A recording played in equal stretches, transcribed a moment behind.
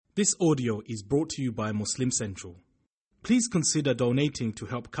This audio is brought to you by Muslim Central. Please consider donating to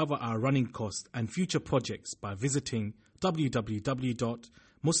help cover our running costs and future projects by visiting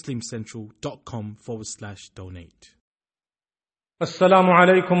www.muslimcentral.com/donate. Assalamu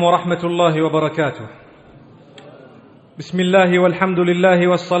alaikum wa rahmatullahi wa barakatuh. Bismillahi walhamdulillahi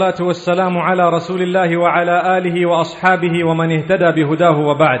wassalatu wassalamu ala rasulillahi wa ala alihi wa ashabihi wa man ihtada bihudahu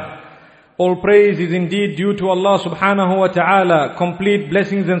wa ba'd. All praise is indeed due to Allah subhanahu wa ta'ala. Complete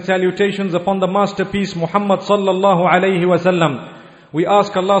blessings and salutations upon the masterpiece Muhammad sallallahu alayhi wa sallam. We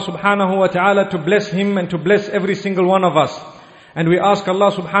ask Allah subhanahu wa ta'ala to bless him and to bless every single one of us. And we ask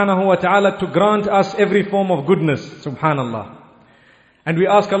Allah subhanahu wa ta'ala to grant us every form of goodness. Subhanallah. And we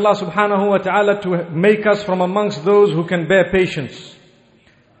ask Allah subhanahu wa ta'ala to make us from amongst those who can bear patience.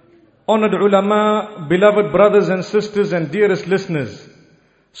 Honored ulama, beloved brothers and sisters and dearest listeners,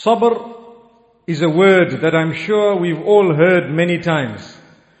 Sabr is a word that I'm sure we've all heard many times.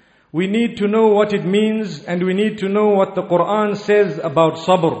 We need to know what it means, and we need to know what the Quran says about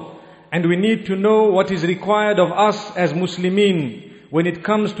Sabr. And we need to know what is required of us as Muslimin when it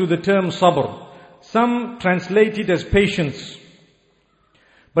comes to the term Sabr. Some translate it as patience.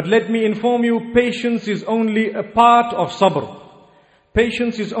 But let me inform you, patience is only a part of Sabr.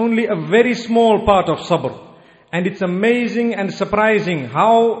 Patience is only a very small part of Sabr. And it's amazing and surprising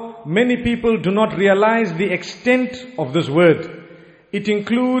how many people do not realize the extent of this word. It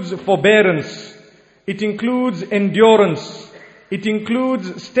includes forbearance. It includes endurance. It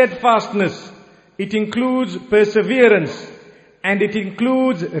includes steadfastness. It includes perseverance. And it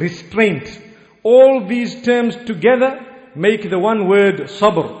includes restraint. All these terms together make the one word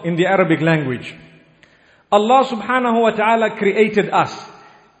sabr in the Arabic language. Allah subhanahu wa ta'ala created us.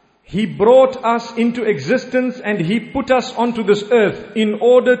 He brought us into existence and He put us onto this earth in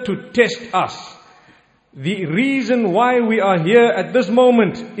order to test us. The reason why we are here at this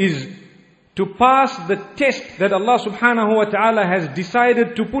moment is to pass the test that Allah subhanahu wa ta'ala has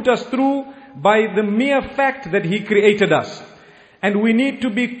decided to put us through by the mere fact that He created us. And we need to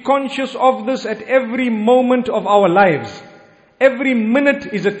be conscious of this at every moment of our lives. Every minute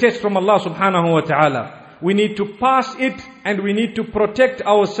is a test from Allah subhanahu wa ta'ala. We need to pass it and we need to protect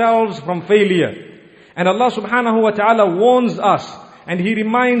ourselves from failure. And Allah subhanahu wa ta'ala warns us and He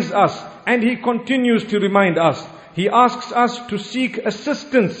reminds us and He continues to remind us. He asks us to seek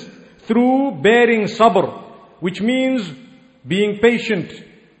assistance through bearing sabr, which means being patient,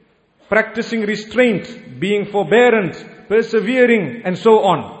 practicing restraint, being forbearant, persevering, and so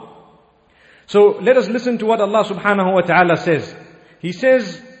on. So let us listen to what Allah subhanahu wa ta'ala says. He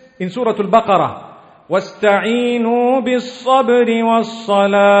says in Surah Al-Baqarah, وَاسْتَعِينُوا بِالصَّبْرِ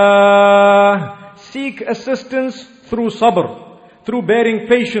وَالصَّلَاةِ. Seek assistance through sabr, through bearing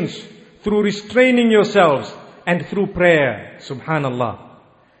patience, through restraining yourselves, and through prayer. Subhanallah.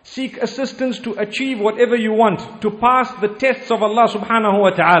 Seek assistance to achieve whatever you want, to pass the tests of Allah subhanahu wa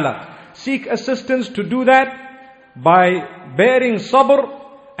ta'ala. Seek assistance to do that by bearing sabr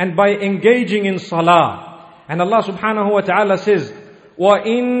and by engaging in salah. And Allah subhanahu wa ta'ala says,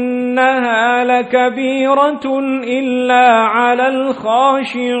 وَإِنَّهَا لَكَبِيرَةٌ إِلَّا عَلَى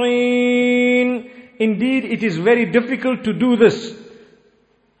الْخَاشِعِينَ. Indeed, it is very difficult to do this,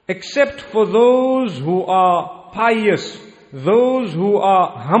 except for those who are pious, those who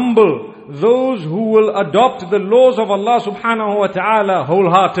are humble, those who will adopt the laws of Allah subhanahu wa ta'ala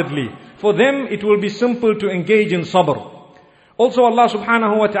wholeheartedly. For them, it will be simple to engage in sabr. Also, Allah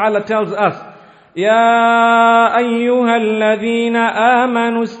subhanahu wa ta'ala tells us, يا أيها الذين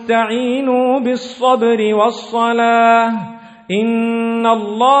آمنوا استعينوا بالصبر والصلاة إن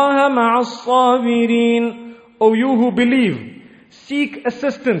الله مع الصابرين. O you who believe, seek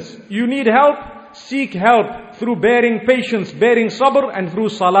assistance. You need help, seek help through bearing patience, bearing sabr, and through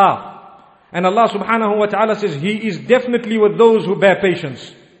salah. And Allah subhanahu wa ta'ala says He is definitely with those who bear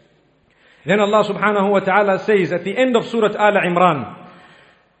patience. Then Allah subhanahu wa ta'ala says at the end of Surah Al-Imran,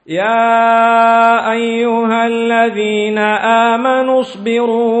 يا أيها الذين آمنوا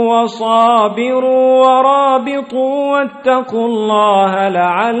اصبروا وصابروا ورابطوا واتقوا الله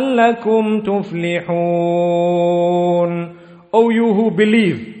لعلكم تفلحون. O you who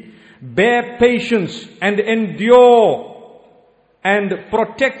believe, bear patience and endure and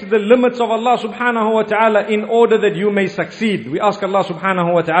protect the limits of Allah subhanahu wa ta'ala in order that you may succeed. We ask Allah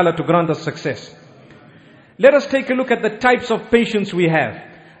subhanahu wa ta'ala to grant us success. Let us take a look at the types of patience we have.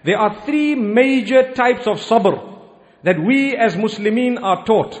 There are three major types of sabr that we as Muslimin are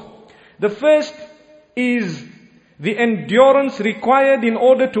taught. The first is the endurance required in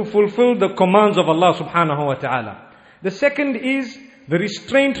order to fulfill the commands of Allah subhanahu wa ta'ala. The second is the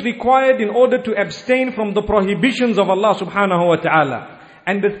restraint required in order to abstain from the prohibitions of Allah subhanahu wa ta'ala.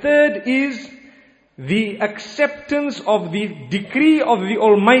 And the third is the acceptance of the decree of the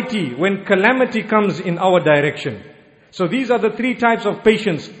Almighty when calamity comes in our direction. So these are the three types of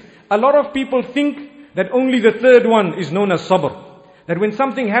patience. A lot of people think that only the third one is known as sabr. That when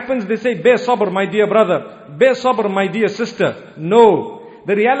something happens, they say, bear sabr, my dear brother. Bear sabr, my dear sister. No.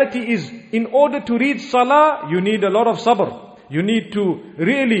 The reality is, in order to read salah, you need a lot of sabr. You need to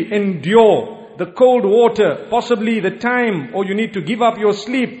really endure the cold water, possibly the time, or you need to give up your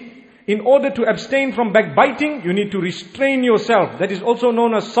sleep. In order to abstain from backbiting, you need to restrain yourself. That is also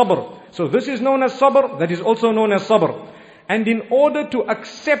known as sabr. So this is known as sabr, that is also known as sabr. And in order to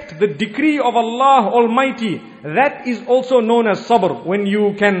accept the decree of Allah Almighty, that is also known as sabr, when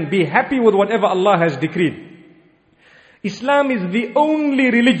you can be happy with whatever Allah has decreed. Islam is the only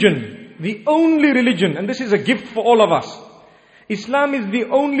religion, and this is a gift for all of us. Islam is the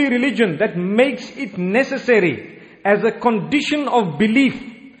only religion that makes it necessary as a condition of belief.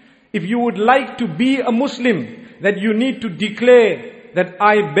 If you would like to be a Muslim, that you need to declare that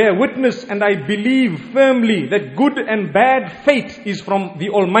I bear witness and I believe firmly that good and bad fate is from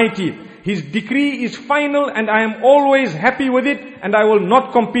the Almighty. His decree is final and I am always happy with it and I will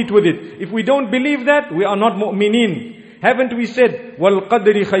not compete with it. If we don't believe that, we are not mu'mineen. Haven't we said,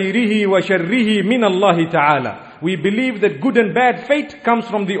 وَالْقَدْرِ خَيْرِهِ وَشَرِّهِ مِنَ اللَّهِ تَعَالَى. We believe that good and bad fate comes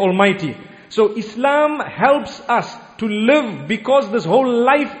from the Almighty. So Islam helps us to live, because this whole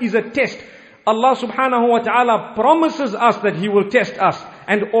life is a test. Allah subhanahu wa ta'ala promises us that He will test us.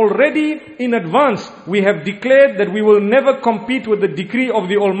 And already in advance we have declared that we will never compete with the decree of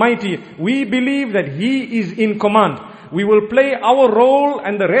the Almighty. We believe that He is in command. We will play our role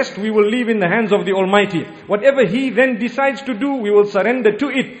and the rest we will leave in the hands of the Almighty. Whatever He then decides to do, we will surrender to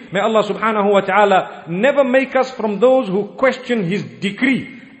it. May Allah subhanahu wa ta'ala never make us from those who question His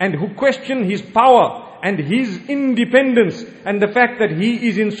decree and who question His power and His independence and the fact that He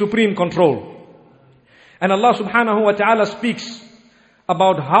is in supreme control. And Allah subhanahu wa ta'ala speaks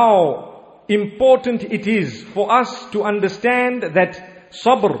about how important it is for us to understand that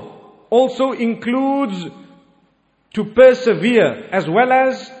sabr also includes to persevere as well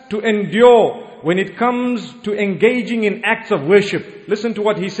as to endure when it comes to engaging in acts of worship. Listen to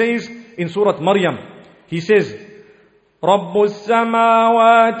what He says in Surah Maryam. He says, رب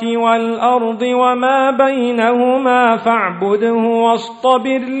السماوات والأرض وما بينهما فاعبده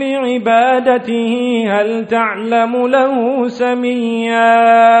واصطبر لعبادته هل تعلم له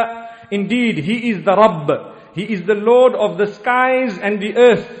سميا. Indeed, He is the Rabb. He is the Lord of the skies and the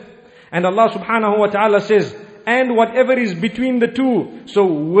earth. And Allah subhanahu wa ta'ala says, and whatever is between the two. So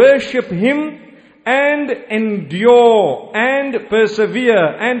worship Him and endure and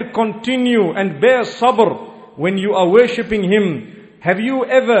persevere and continue and bear sabr when you are worshipping Him. Have you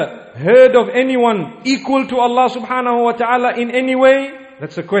ever heard of anyone equal to Allah subhanahu wa ta'ala in any way?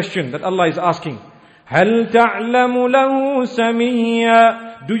 That's a question that Allah is asking. هَلْ تَعْلَمُ لَهُ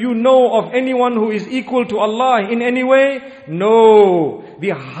سَمِيًّا. Do you know of anyone who is equal to Allah in any way? No. The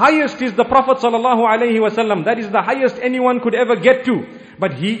highest is the Prophet sallallahu alaihi wasallam. That is the highest anyone could ever get to.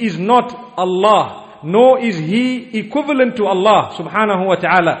 But he is not Allah, nor is he equivalent to Allah subhanahu wa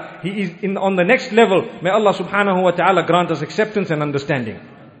ta'ala. He is on the next level. May Allah subhanahu wa ta'ala grant us acceptance and understanding.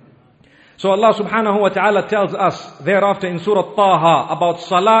 So Allah subhanahu wa ta'ala tells us thereafter in Surah Taha about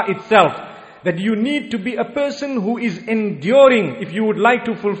salah itself, that you need to be a person who is enduring if you would like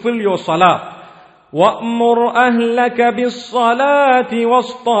to fulfill your salah. وَأْمُرْ أَهْلَكَ بِالصَّلَاةِ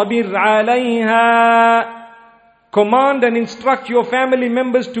وَاصْطَبِرْ عَلَيْهَا. Command and instruct your family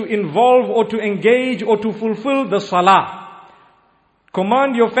members to involve or to engage or to fulfill the salah.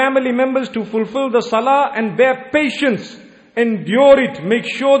 Command your family members to fulfill the salah and bear patience. Endure it. Make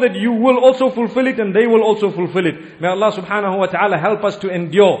sure that you will also fulfill it and they will also fulfill it. May Allah subhanahu wa ta'ala help us to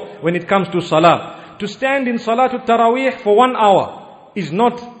endure when it comes to salah. To stand in salatul taraweeh for 1 hour is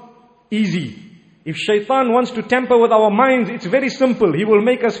not easy. If shaitan wants to tamper with our minds, it's very simple. He will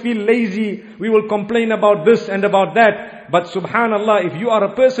make us feel lazy. We will complain about this and about that. But subhanallah, if you are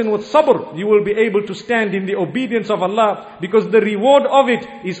a person with sabr, you will be able to stand in the obedience of Allah, because the reward of it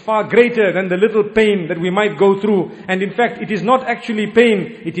is far greater than the little pain that we might go through. And in fact, it is not actually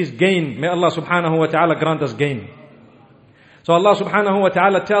pain, it is gain. May Allah subhanahu wa ta'ala grant us gain. So Allah subhanahu wa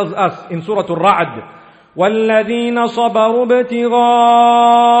ta'ala tells us in Surah Al-Ra'd, وَالَّذِينَ صَبَرُوا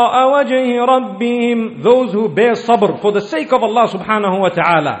ابْتِغَاءَ وَجْهِ رَبِّهِمْ. Those who bear sabr for the sake of Allah subhanahu wa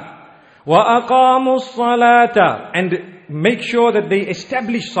ta'ala. وَأَقَامُوا الصَّلَاةَ. And make sure that they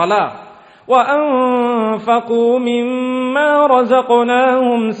establish salah. وَأَنفَقُوا مِمَّا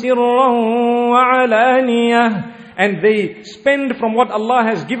رَزَقْنَاهُمْ سِرًّا وَعَلَانِيَةً. And they spend from what Allah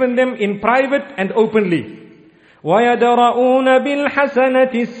has given them in private and openly. وَيَدْرَؤُونَ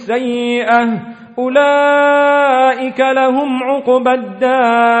بِالْحَسَنَةِ السَّيِّئَةِ أُولَٰئِكَ لَهُمْ عُقْبَى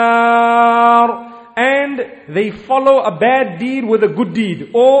الدَّارِ. And they follow a bad deed with a good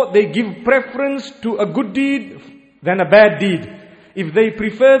deed, or they give preference to a good deed than a bad deed. If they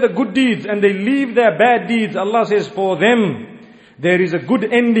prefer the good deeds and they leave their bad deeds, Allah says for them, there is a good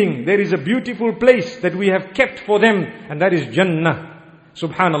ending, there is a beautiful place that we have kept for them, and that is Jannah.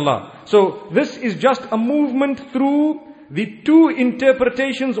 Subhanallah. So this is just a movement through the two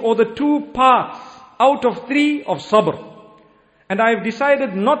interpretations or the two parts out of three of Sabr. And I have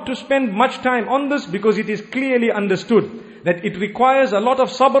decided not to spend much time on this because it is clearly understood that it requires a lot of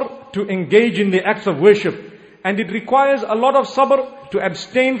Sabr to engage in the acts of worship. And it requires a lot of Sabr to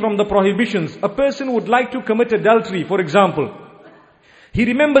abstain from the prohibitions. A person would like to commit adultery, for example. He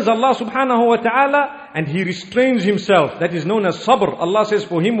remembers Allah subhanahu wa ta'ala and he restrains himself. That is known as Sabr. Allah says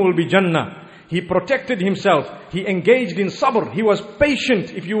for him will be Jannah. He protected himself. He engaged in Sabr. He was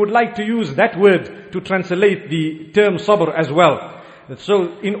patient, if you would like to use that word to translate the term Sabr as well.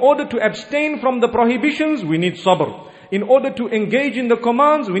 So in order to abstain from the prohibitions, we need Sabr. In order to engage in the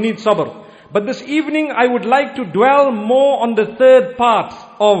commands, we need Sabr. But this evening I would like to dwell more on the third part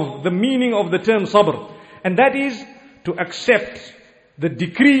of the meaning of the term Sabr. And that is to accept the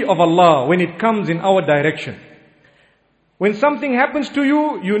decree of Allah when it comes in our direction. When something happens to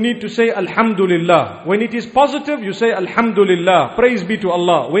you, you need to say Alhamdulillah. When it is positive, you say Alhamdulillah, praise be to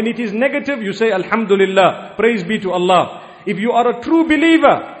Allah. When it is negative, you say Alhamdulillah, praise be to Allah. If you are a true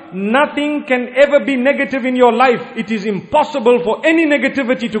believer, nothing can ever be negative in your life. It is impossible for any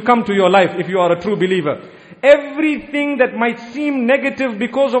negativity to come to your life if you are a true believer. Everything that might seem negative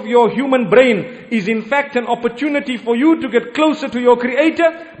because of your human brain is in fact an opportunity for you to get closer to your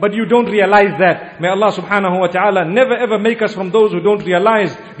Creator, but you don't realize that. May Allah subhanahu wa ta'ala never ever make us from those who don't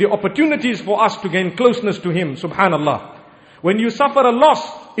realize the opportunities for us to gain closeness to Him, subhanallah. When you suffer a loss,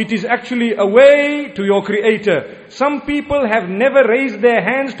 it is actually a way to your Creator. Some people have never raised their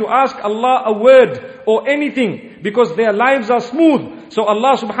hands to ask Allah a word or anything because their lives are smooth. So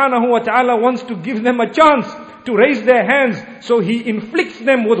Allah subhanahu wa ta'ala wants to give them a chance to raise their hands. So He inflicts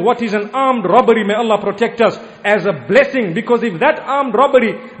them with what is an armed robbery, may Allah protect us, as a blessing. Because if that armed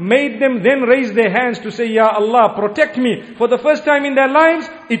robbery made them then raise their hands to say, Ya Allah, protect me, for the first time in their lives,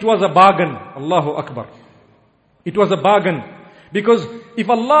 it was a bargain. Allahu Akbar. It was a bargain. Because if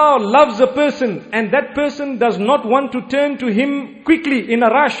Allah loves a person and that person does not want to turn to Him quickly in a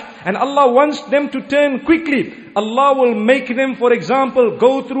rush, and Allah wants them to turn quickly, Allah will make them, for example,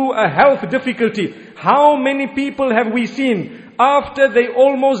 go through a health difficulty. How many people have we seen after they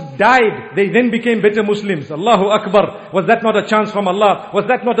almost died, they then became better Muslims? Allahu Akbar. Was that not a chance from Allah? Was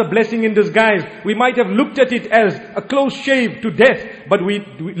that not a blessing in disguise? We might have looked at it as a close shave to death, but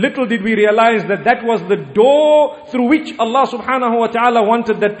little did we realize that that was the door through which Allah subhanahu wa ta'ala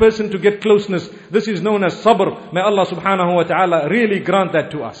wanted that person to get closeness. This is known as Sabr. May Allah subhanahu wa ta'ala really grant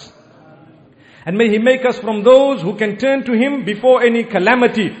that to us. And may He make us from those who can turn to Him before any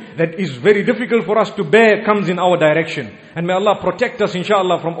calamity that is very difficult for us to bear comes in our direction. And may Allah protect us,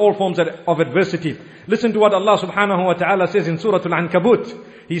 inshallah, from all forms of adversity. Listen to what Allah subhanahu wa ta'ala says in Surah Al-Ankabut.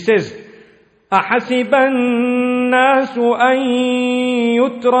 He says, أَحَسِبَ النَّاسُ أَن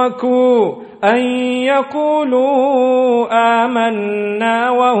يُتْرَكُوا أَن يَقُولُوا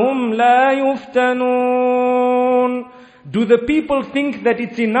آمَنَّا وَهُمْ لَا يُفْتَنُونَ. Do the people think that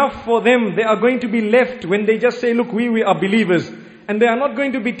it's enough for them? They are going to be left when they just say, look, we are believers, and they are not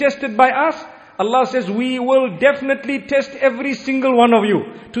going to be tested by us? Allah says, we will definitely test every single one of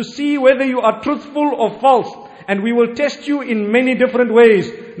you to see whether you are truthful or false. And we will test you in many different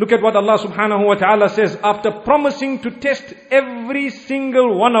ways. Look at what Allah subhanahu wa ta'ala says after promising to test every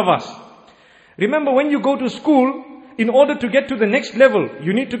single one of us. Remember, when you go to school, in order to get to the next level,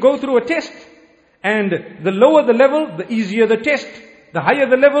 you need to go through a test. And the lower the level, the easier the test. The higher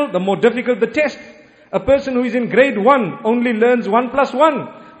the level, the more difficult the test. A person who is in grade 1 only learns 1 plus 1.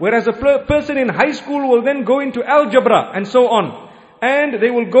 Whereas a person in high school will then go into algebra and so on. And they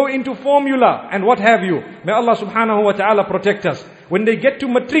will go into formula and what have you. May Allah subhanahu wa ta'ala protect us. When they get to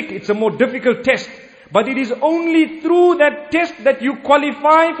matric, it's a more difficult test. But it is only through that test that you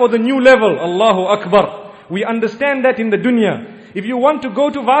qualify for the new level. Allahu Akbar. We understand that in the dunya. If you want to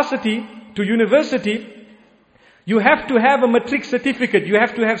go to varsity, to university, you have to have a matric certificate. You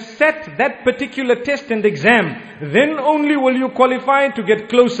have to have set that particular test and exam. Then only will you qualify to get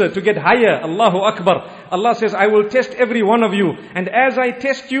closer, to get higher. Allahu Akbar. Allah says, I will test every one of you. And as I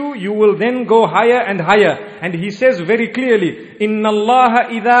test you, you will then go higher and higher. And He says very clearly, Inna Allah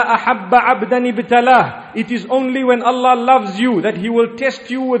idha ahabba abdan ibtalah. It is only when Allah loves you that He will test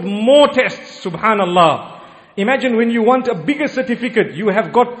you with more tests. Subhanallah. Imagine when you want a bigger certificate, you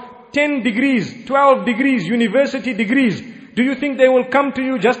have got 10 degrees, 12 degrees, university degrees. Do you think they will come to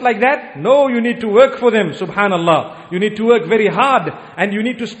you just like that? No, you need to work for them, subhanallah. You need to work very hard, and you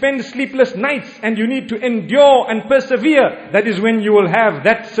need to spend sleepless nights, and you need to endure and persevere. That is when you will have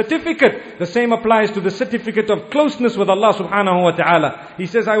that certificate. The same applies to the certificate of closeness with Allah subhanahu wa ta'ala. He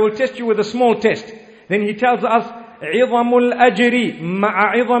says, I will test you with a small test. Then he tells us, عِظَمُ الْأَجْرِ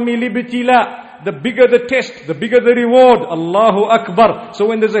مَعَ عِظَمِ الْإِبْتِلَاءِ. The bigger the test, the bigger the reward. Allahu Akbar. So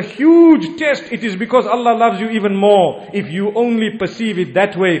when there's a huge test, it is because Allah loves you even more. If you only perceive it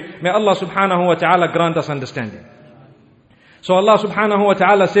that way, may Allah subhanahu wa ta'ala grant us understanding. So Allah subhanahu wa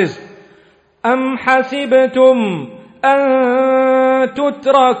ta'ala says, أَمْ حَسِبْتُمْ أَن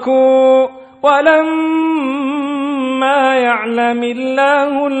تُتْرَكُوا وَلَمَّا يَعْلَمِ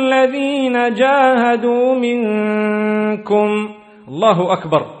اللَّهُ الَّذِينَ جَاهَدُوا مِنكُمْ. Allahu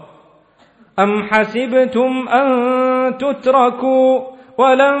Akbar. أَمْ حَسِبْتُمْ أَن تُتْرَكُوا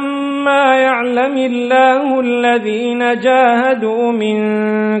وَلَمَّا يَعْلَمِ اللَّهُ الَّذِينَ جَاهَدُوا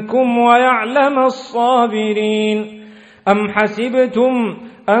مِنكُمْ وَيَعْلَمَ الصَّابِرِينَ أَمْ حَسِبْتُمْ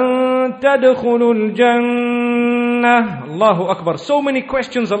أَن تَدْخُلُوا الْجَنَّةَ. Allahu Akbar. So many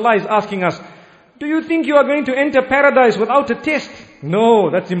questions Allah is asking us. Do you think you are going to enter paradise without a test? No,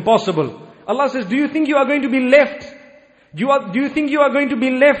 that's impossible. Allah says, do you think you are going to be left? Do you think you are going to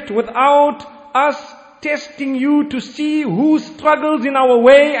be left without us testing you to see who struggles in our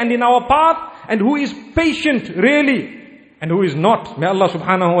way and in our path, and who is patient really and who is not? May Allah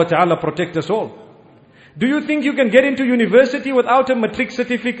subhanahu wa ta'ala protect us all. Do you think you can get into university without a matric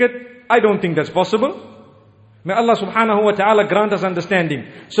certificate? I don't think that's possible. May Allah subhanahu wa ta'ala grant us understanding.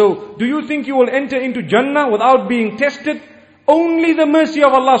 So, do you think you will enter into Jannah without being tested? Only the mercy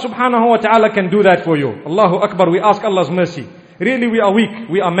of Allah subhanahu wa ta'ala can do that for you. Allahu Akbar, we ask Allah's mercy. Really we are weak,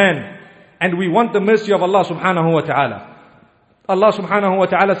 we are man. And we want the mercy of Allah subhanahu wa ta'ala. Allah subhanahu wa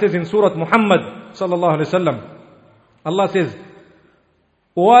ta'ala says in Surah Muhammad sallallahu alayhi wa sallam, Allah says,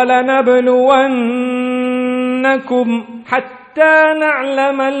 وَلَنَبْلُوَنَّكُمْ حَتَّى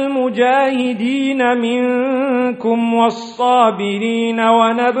نَعْلَمَ الْمُجَاهِدِينَ مِنكُمْ وَالصَّابِرِينَ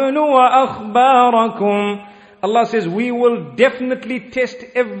وَنَبْلُوَ أَخْبَارَكُمْ. Allah says, we will definitely test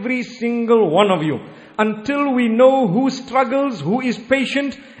every single one of you until we know who struggles, who is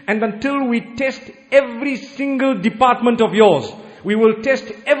patient, and until we test every single department of yours. We will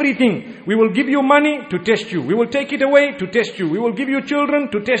test everything. We will give you money to test you. We will take it away to test you. We will give you children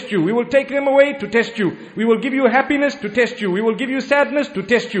to test you. We will take them away to test you. We will give you happiness to test you. We will give you sadness to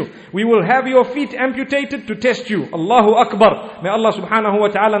test you. We will have your feet amputated to test you. Allahu Akbar. May Allah subhanahu wa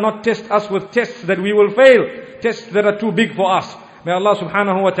ta'ala not test us with tests that we will fail. Tests that are too big for us. May Allah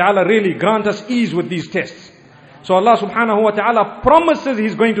subhanahu wa ta'ala really grant us ease with these tests. So Allah subhanahu wa ta'ala promises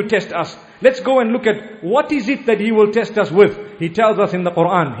He's going to test us. Let's go and look at what is it that He will test us with. He tells us in the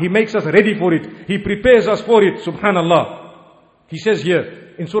Quran. He makes us ready for it. He prepares us for it. Subhanallah. He says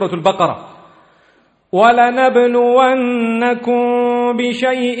here in Surah Al-Baqarah, وَلَنَبْلُوَنَّكُمْ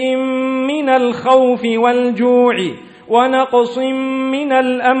بِشَيْءٍ مِّنَ الْخَوْفِ وَالْجُوعِ وَنَقْصٍ مِّنَ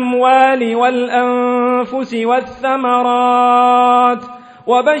الْأَمْوَالِ وَالْأَنفُسِ وَالثَّمَرَاتِ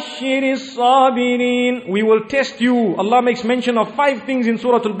وَبَشِّرِ الصَّابِرِينَ. We will test you. Allah makes mention of 5 things in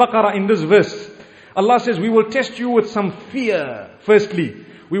Surah Al-Baqarah in this verse. Allah says, we will test you with some fear. Firstly,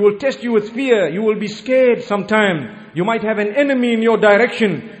 we will test you with fear. You will be scared sometime. You might have an enemy in your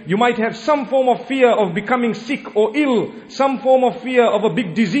direction. You might have some form of fear of becoming sick or ill. Some form of fear of a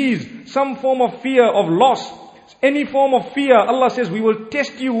big disease. Some form of fear of loss. Any form of fear, Allah says, we will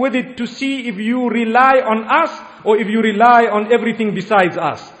test you with it to see if you rely on us or if you rely on everything besides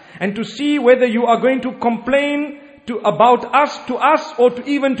us. And to see whether you are going to complain about us to us or to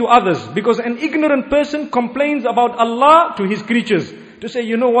even to others. Because an ignorant person complains about Allah to his creatures. To say,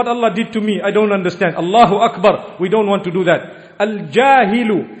 you know what Allah did to me, I don't understand. Allahu Akbar. We don't want to do that.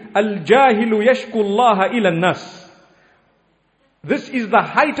 Al-jahilu yashku Allah ila nas. This is the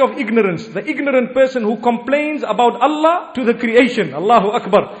height of ignorance. The ignorant person who complains about Allah to the creation. Allahu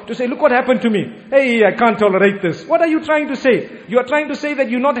Akbar. To say, look what happened to me. Hey, I can't tolerate this. What are you trying to say? You are trying to say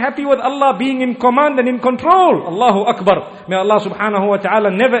that you're not happy with Allah being in command and in control. Allahu Akbar. May Allah subhanahu wa ta'ala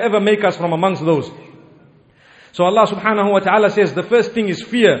never ever make us from amongst those. So Allah subhanahu wa ta'ala says the first thing is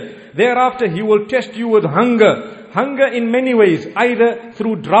fear. Thereafter He will test you with hunger. Hunger in many ways, either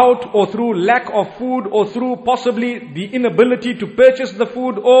through drought or through lack of food or through possibly the inability to purchase the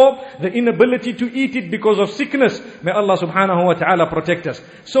food or the inability to eat it because of sickness. May Allah subhanahu wa ta'ala protect us.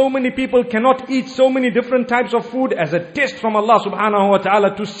 So many people cannot eat so many different types of food as a test from Allah subhanahu wa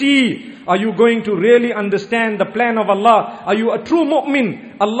ta'ala to see, are you going to really understand the plan of Allah? Are you a true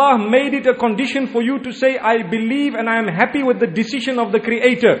mu'min? Allah made it a condition for you to say, I believe and I am happy with the decision of the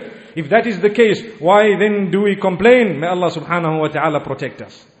Creator. If that is the case, why then do we complain? May Allah subhanahu wa ta'ala protect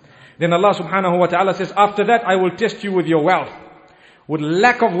us. Then Allah subhanahu wa ta'ala says, after that I will test you with your wealth. With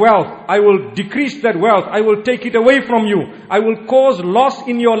lack of wealth, I will decrease that wealth. I will take it away from you. I will cause loss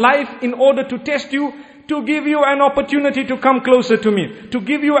in your life in order to test you, to give you an opportunity to come closer to me, to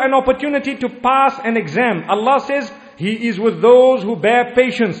give you an opportunity to pass an exam. Allah says, He is with those who bear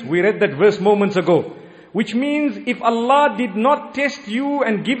patience. We read that verse moments ago. Which means if Allah did not test you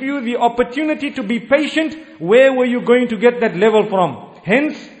and give you the opportunity to be patient, where were you going to get that level from?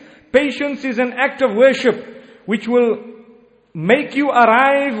 Hence, patience is an act of worship which will make you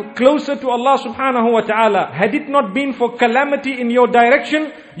arrive closer to Allah subhanahu wa ta'ala. Had it not been for calamity in your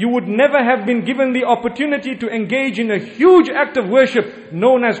direction, you would never have been given the opportunity to engage in a huge act of worship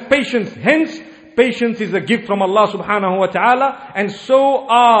known as patience. Hence, patience is a gift from Allah subhanahu wa ta'ala, and so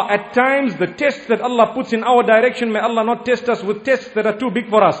are at times the tests that Allah puts in our direction. May Allah not test us with tests that are too big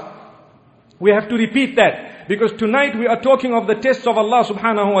for us. We have to repeat that, because tonight we are talking of the tests of Allah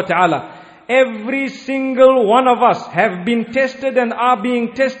subhanahu wa ta'ala. Every single one of us have been tested and are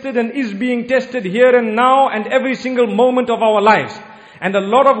being tested and is being tested here and now and every single moment of our lives. And a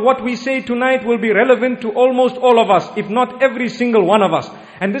lot of what we say tonight will be relevant to almost all of us, if not every single one of us.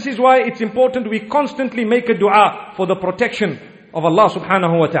 And this is why it's important we constantly make a dua for the protection of Allah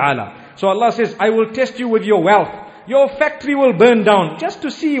subhanahu wa ta'ala. So Allah says, I will test you with your wealth. Your factory will burn down just to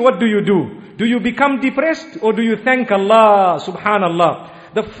see what do you do. Do you become depressed or do you thank Allah subhanallah?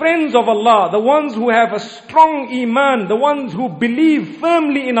 The friends of Allah, the ones who have a strong iman, the ones who believe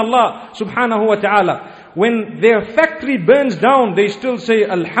firmly in Allah subhanahu wa ta'ala, when their factory burns down, they still say,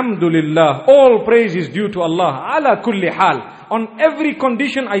 Alhamdulillah, all praise is due to Allah, ala kulli hal. On every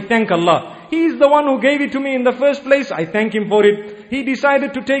condition, I thank Allah. He is the one who gave it to me in the first place, I thank Him for it. He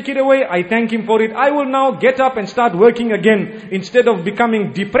decided to take it away, I thank Him for it. I will now get up and start working again, instead of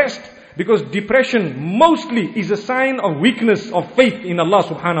becoming depressed. Because depression mostly is a sign of weakness of faith in Allah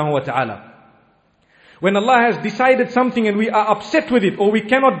subhanahu wa ta'ala. When Allah has decided something and we are upset with it or we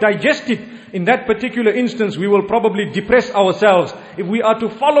cannot digest it, in that particular instance we will probably depress ourselves. If we are to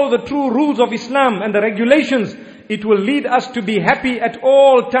follow the true rules of Islam and the regulations, it will lead us to be happy at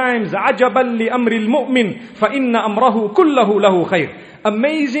all times. عَجَبًا لِأَمْرِ الْمُؤْمِنِ فَإِنَّ أَمْرَهُ كُلَّهُ لَهُ خَيْرٌ.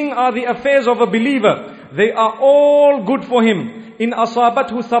 Amazing are the affairs of a believer. They are all good for him. In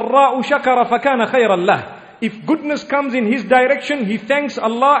أَصَابَتْهُ سَرَّاءُ شَكَرَ فَكَانَ خَيْرًا لَهُ. If goodness comes in his direction, he thanks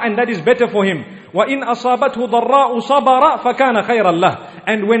Allah and that is better for him. وَإِنْ أَصَابَتْهُ ضَرَّاءُ صَبَرَ فَكَانَ خَيْرًا لَهُ.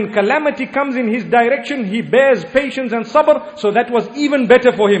 And when calamity comes in his direction, he bears patience and sabr, so that was even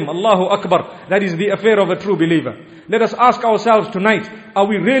better for him. Allahu Akbar. That is the affair of a true believer. Let us ask ourselves tonight, are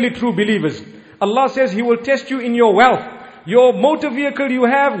we really true believers? Allah says He will test you in your wealth. Your motor vehicle you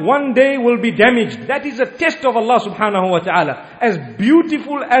have one day will be damaged. That is a test of Allah subhanahu wa ta'ala. As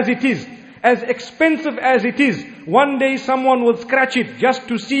beautiful as it is, as expensive as it is, one day someone will scratch it just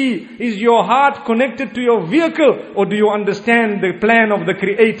to see, is your heart connected to your vehicle, or do you understand the plan of the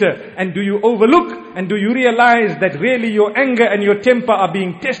Creator, and do you overlook and do you realize that really your anger and your temper are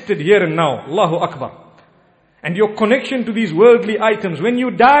being tested here and now? Allahu Akbar. And your connection to these worldly items. When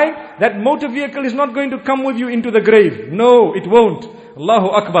you die, that motor vehicle is not going to come with you into the grave. No, it won't. Allahu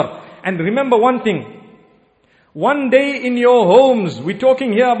Akbar. And remember one thing. One day in your homes, we're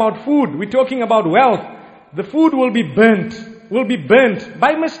talking here about food, we're talking about wealth. The food will be burnt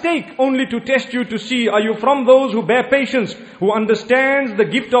by mistake, only to test you to see, are you from those who bear patience, who understands the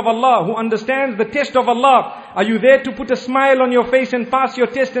gift of Allah, who understands the test of Allah? Are you there to put a smile on your face and pass your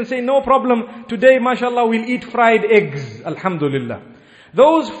test and say, no problem, today mashallah we'll eat fried eggs, alhamdulillah.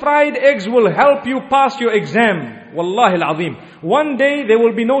 Those fried eggs will help you pass your exam, wallahi al-azim. One day there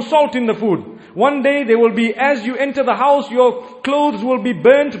will be no salt in the food. One day there will be, as you enter the house, your clothes will be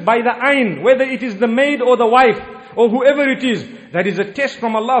burnt by the ayn, whether it is the maid or the wife, or whoever it is. That is a test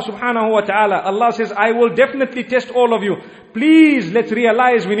from Allah subhanahu wa ta'ala. Allah says, I will definitely test all of you. Please, let's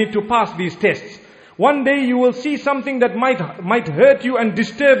realize we need to pass these tests. One day you will see something that might hurt you and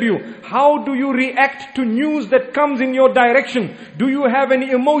disturb you. How do you react to news that comes in your direction? Do you have any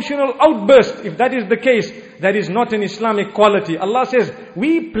emotional outburst? If that is the case, that is not an Islamic quality. Allah says,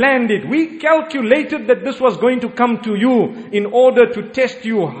 we planned it. We calculated that this was going to come to you in order to test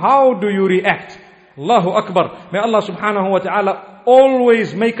you. How do you react? Allahu Akbar. May Allah subhanahu wa ta'ala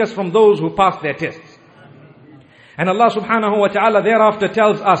always make us from those who pass their tests. And Allah subhanahu wa ta'ala thereafter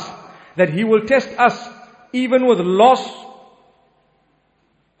tells us that He will test us even with loss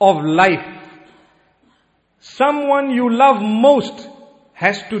of life. Someone you love most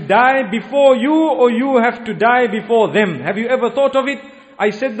has to die before you, or you have to die before them. Have you ever thought of it?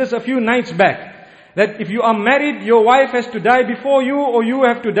 I said this a few nights back, that if you are married, your wife has to die before you, or you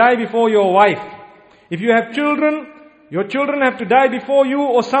have to die before your wife. If you have children, your children have to die before you,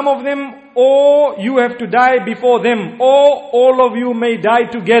 or some of them, or you have to die before them, or all of you may die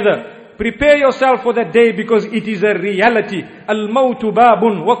together. Prepare yourself for that day, because it is a reality. Al-mawtu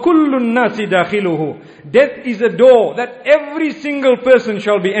babun wa kullu nasi dakhiluhu. Death is a door that every single person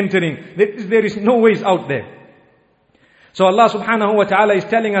shall be entering. There is no ways out there. So Allah subhanahu wa ta'ala is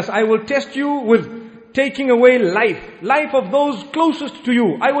telling us, I will test you with taking away life of those closest to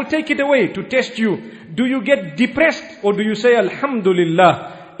you. I will take it away to test you. Do you get depressed, or do you say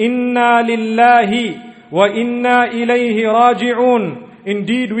Alhamdulillah, Inna lillahi wa inna ilayhi raji'un.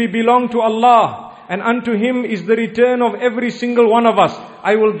 Indeed, we belong to Allah, and unto Him is the return of every single one of us.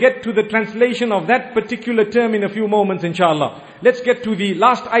 I will get to the translation of that particular term in a few moments, inshallah. Let's get to the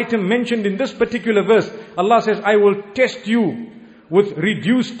last item mentioned in this particular verse. Allah says, I will test you with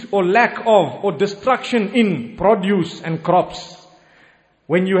reduced or lack of or destruction in produce and crops.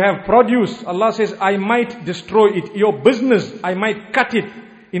 When you have produce, Allah says, I might destroy it. Your business, I might cut it,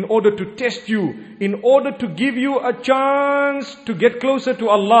 in order to test you, in order to give you a chance to get closer to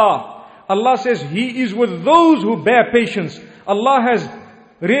Allah. Allah says He is with those who bear patience. Allah has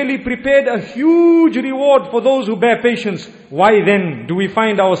really prepared a huge reward for those who bear patience. Why then do we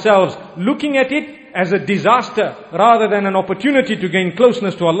find ourselves looking at it as a disaster rather than an opportunity to gain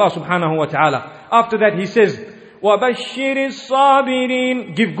closeness to Allah subhanahu wa ta'ala? After that He says, وَبَشِّرِ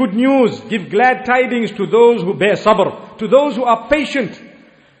الصَّابِرِينَ. Give good news, give glad tidings to those who bear sabr, to those who are patient.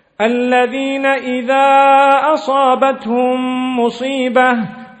 الذين إذا أصابتهم مصيبة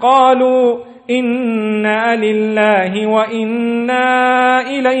قالوا إنا لله وإنا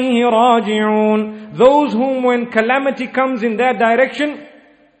إليه راجعون. Those whom when calamity comes in their direction,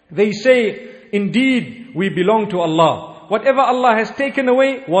 they say, indeed we belong to Allah. Whatever Allah has taken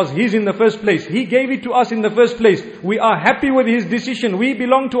away was His in the first place. He gave it to us in the first place. We are happy with His decision. We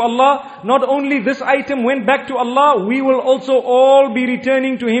belong to Allah. Not only this item went back to Allah, we will also all be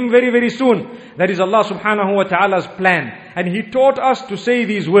returning to Him very, very soon. That is Allah subhanahu wa ta'ala's plan. And He taught us to say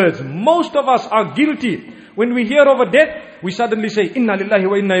these words. Most of us are guilty. When we hear of a death, we suddenly say, Inna lillahi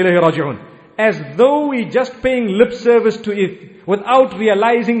wa inna ilayhi raji'un. As though we just paying lip service to it, without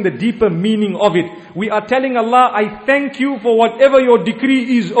realizing the deeper meaning of it. We are telling Allah, I thank you for whatever your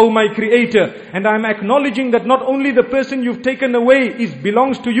decree is, O my Creator. And I am acknowledging that not only the person you've taken away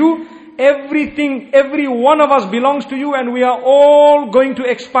belongs to you, everything, every one of us belongs to you, and we are all going to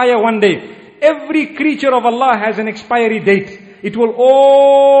expire one day. Every creature of Allah has an expiry date. It will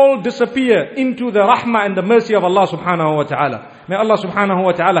all disappear into the rahmah and the mercy of Allah subhanahu wa ta'ala. May Allah subhanahu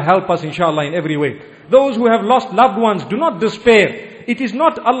wa ta'ala help us inshallah in every way. Those who have lost loved ones, do not despair. It is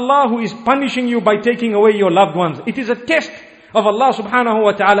not Allah who is punishing you by taking away your loved ones. It is a test of Allah subhanahu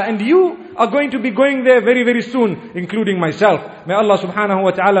wa ta'ala, and you are going to be going there very, very soon, including myself. May Allah subhanahu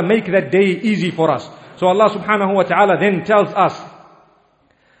wa ta'ala make that day easy for us. So Allah subhanahu wa ta'ala then tells us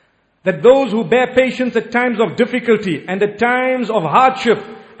that those who bear patience at times of difficulty and at times of hardship,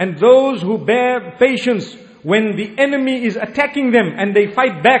 and those who bear patience when the enemy is attacking them and they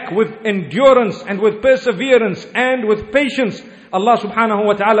fight back with endurance and with perseverance and with patience, Allah subhanahu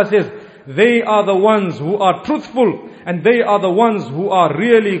wa ta'ala says, they are the ones who are truthful, and they are the ones who are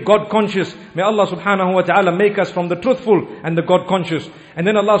really God conscious. May Allah subhanahu wa ta'ala make us from the truthful and the God conscious. And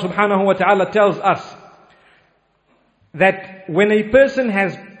then Allah subhanahu wa ta'ala tells us that when a person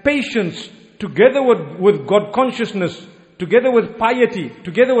has patience together with God consciousness, together with piety,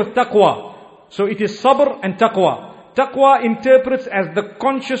 together with taqwa, so it is sabr and taqwa. Taqwa interprets as the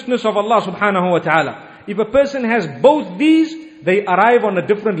consciousness of Allah subhanahu wa ta'ala. If a person has both these, they arrive on a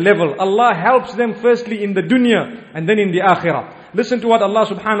different level. Allah helps them firstly in the dunya and then in the akhirah. Listen to what Allah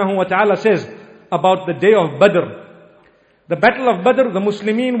subhanahu wa ta'ala says about the day of Badr. The battle of Badr, the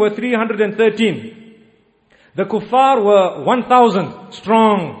Muslimin were 313. The kuffar were 1,000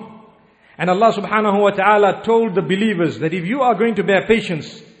 strong. And Allah subhanahu wa ta'ala told the believers that if you are going to bear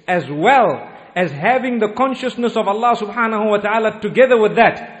patience, as well as having the consciousness of Allah subhanahu wa ta'ala together with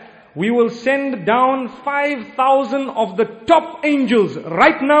that, we will send down 5,000 of the top angels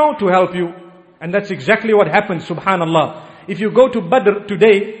right now to help you. And that's exactly what happened, subhanallah. If you go to Badr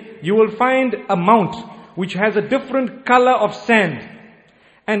today, you will find a mount which has a different color of sand.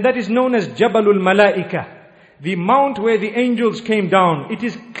 and that is known as Jabalul Malaika, the mount where the angels came down. It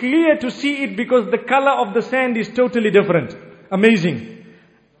is clear to see it because the color of the sand is totally different. Amazing.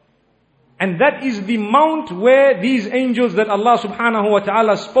 And that is the mount where these angels that Allah subhanahu wa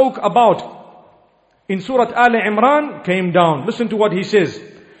ta'ala spoke about in Surah Al Imran came down. Listen to what He says.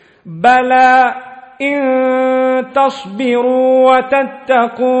 Bala in tasbiru wa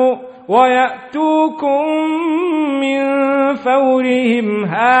tattaqu وَيَأْتُوكُمْ مِنْ فَوْرِهِمْ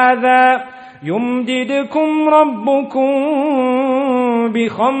هَذَا يُمْدِدْكُمْ رَبُّكُمْ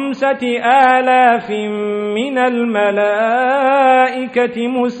بِخَمْسَةِ آلَافٍ مِنَ الْمَلَائِكَةِ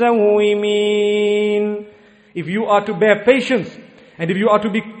مُسَوِّمِينَ. If you are to bear patience, and if you are to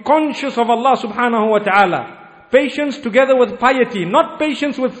be conscious of Allah subhanahu wa ta'ala, patience together with piety, not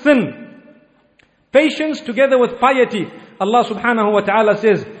patience with sin, patience together with piety, Allah subhanahu wa ta'ala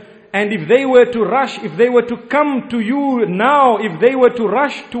says, and if they were to rush, if they were to come to you now, if they were to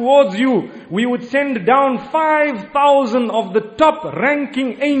rush towards you, we would send down 5,000 of the top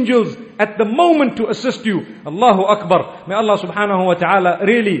ranking angels at the moment to assist you. Allahu Akbar. May Allah subhanahu wa ta'ala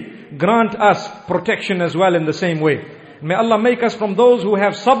really grant us protection as well in the same way. May Allah make us from those who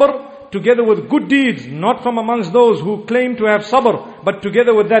have sabr together with good deeds, not from amongst those who claim to have sabr, but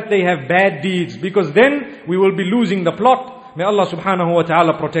together with that they have bad deeds, because then we will be losing the plot. May Allah subhanahu wa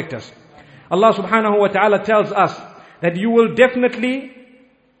ta'ala protect us. Allah subhanahu wa ta'ala tells us that you will definitely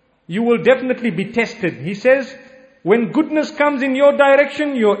be tested. He says, when goodness comes in your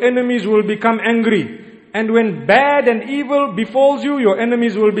direction, your enemies will become angry. And when bad and evil befalls you, your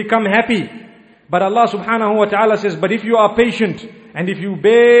enemies will become happy. But Allah subhanahu wa ta'ala says, but if you are patient, and if you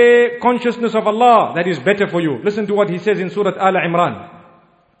bear consciousness of Allah, that is better for you. Listen to what He says in Surah Al Imran.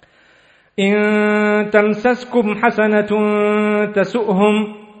 إِن تَمْسَسْكُمْ حَسَنَةٌ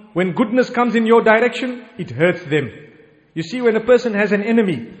تَسُؤْهُمْ. When goodness comes in your direction, it hurts them. You see, when a person has an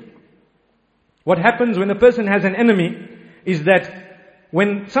enemy, what happens when a person has an enemy is that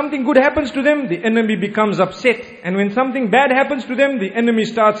when something good happens to them, the enemy becomes upset. And when something bad happens to them, the enemy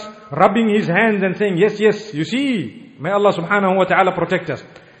starts rubbing his hands and saying, yes, yes, you see. May Allah subhanahu wa ta'ala protect us.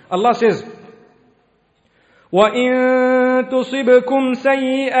 Allah says, وَإِن تُصِبْكُمْ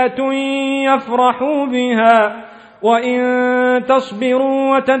سَيِّئَةٌ يَفْرَحُوا بِهَا وَإِن تَصْبِرُوا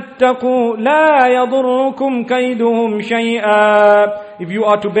وَتَتَّقُوا لَا يَضُرُّكُمْ كَيْدُهُمْ شَيْئًا. If you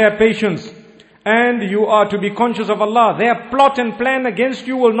are to bear patience and you are to be conscious of Allah, their plot and plan against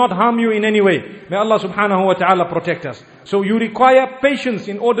you will not harm you in any way. May Allah subhanahu wa ta'ala protect us. So you require patience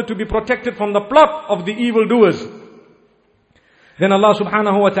in order to be protected from the plot of the evildoers. Then Allah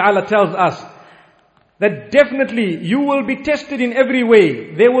subhanahu wa ta'ala tells us that definitely you will be tested in every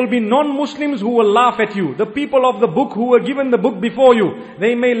way. There will be non-Muslims who will laugh at you. The people of the book who were given the book before you,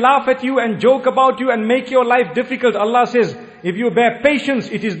 they may laugh at you and joke about you and make your life difficult. Allah says, if you bear patience,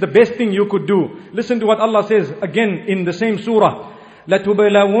 it is the best thing you could do. Listen to what Allah says again in the same surah.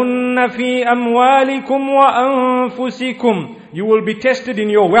 لَتُبْلَوُنَّ فِي أَمْوَالِكُمْ وَأَنفُسِكُمْ. You will be tested in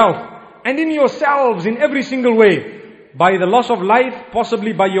your wealth and in yourselves in every single way. By the loss of life,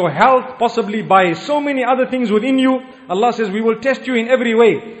 possibly by your health, possibly by so many other things within you. Allah says, we will test you in every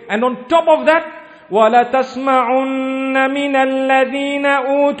way. And on top of that, وَلَتَسْمَعُنَّ مِنَ الَّذِينَ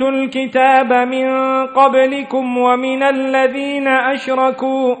أُوتُوا الْكِتَابَ مِنْ قَبْلِكُمْ وَمِنَ الَّذِينَ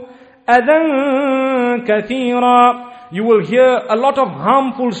أَشْرَكُوا أَذًى كَثِيرًا. You will hear a lot of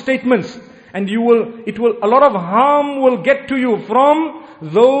harmful statements, and a lot of harm will get to you from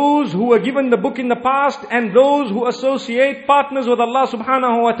those who were given the book in the past and those who associate partners with Allah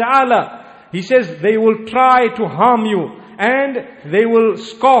subhanahu wa ta'ala. He says they will try to harm you and they will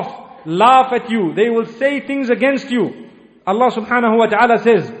scoff, laugh at you. They will say things against you. Allah subhanahu wa ta'ala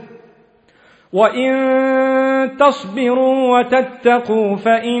says, وَإِن تَصْبِرُوا وَتَتَّقُوا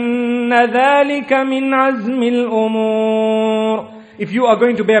فَإِنَّ ذَلِكَ مِنْ عَزْمِ الْأُمُورِ. If you are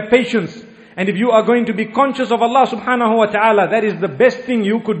going to bear patience, and if you are going to be conscious of Allah subhanahu wa ta'ala, that is the best thing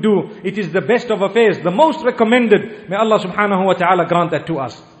you could do. It is the best of affairs, the most recommended. May Allah subhanahu wa ta'ala grant that to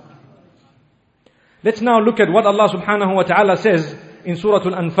us. Let's now look at what Allah subhanahu wa ta'ala says in Surah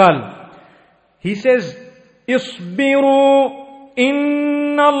Al-Anfal. He says, اصبروا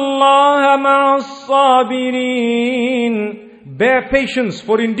إن الله مع الصابرين. Bear patience,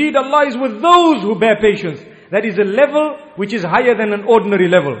 for indeed Allah is with those who bear patience. That is a level which is higher than an ordinary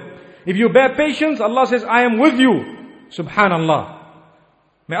level. If you bear patience, Allah says, I am with you. Subhanallah.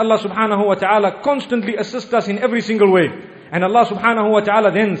 May Allah subhanahu wa ta'ala constantly assist us in every single way. And Allah subhanahu wa ta'ala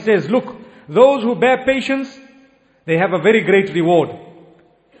then says, look, those who bear patience, they have a very great reward.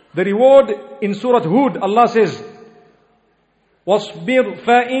 The reward in Surah Hud, Allah says, وَاصْبِرْ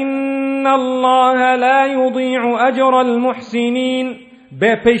فَإِنَّ اللَّهَ لَا يُضِيعُ أَجْرَ الْمُحْسِنِينَ.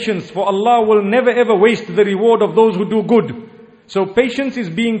 bear patience, for Allah will never ever waste the reward of those who do good. So patience is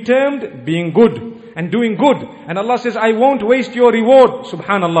being termed being good and doing good. And Allah says, I won't waste your reward,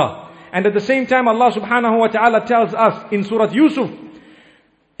 subhanallah. And at the same time, Allah subhanahu wa ta'ala tells us in Surah Yusuf,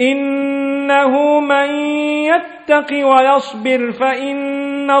 إِنَّهُ مَن يَتَّقِ وَيَصْبِرْ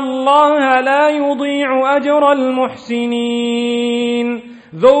فَإِنَّ اللَّهَ لَا يُضِيعُ أَجْرَ الْمُحْسِنِينَ.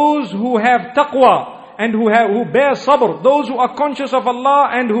 Those who have taqwa and who bear sabr, those who are conscious of Allah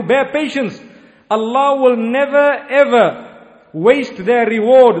and who bear patience, Allah will never ever waste their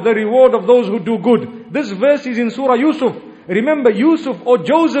reward, the reward of those who do good. This verse is in Surah Yusuf. Remember, Yusuf, or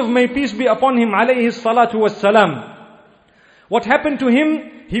Joseph, may peace be upon him, alayhi salatu wassalam. What happened to him?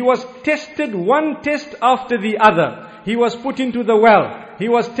 He was tested, one test after the other. He was put into the well. He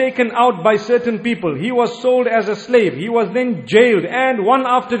was taken out by certain people. He was sold as a slave. He was then jailed, and one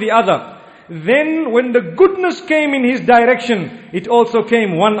after the other. Then when the goodness came in his direction, it also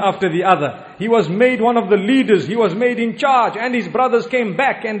came one after the other. He was made one of the leaders. He was made in charge, and his brothers came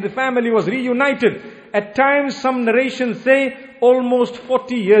back, and the family was reunited. At times, some narrations say, almost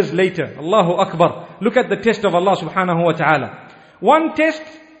 40 years later. Allahu Akbar. Look at the test of Allah subhanahu wa ta'ala. One test,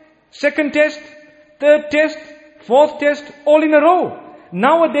 second test, third test, fourth test, all in a row.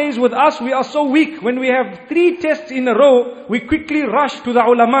 Nowadays with us, we are so weak. When we have 3 tests in a row, we quickly rush to the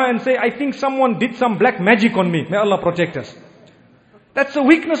ulama and say, I think someone did some black magic on me. May Allah protect us. That's the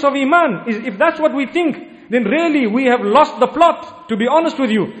weakness of Iman. If that's what we think, then really we have lost the plot, to be honest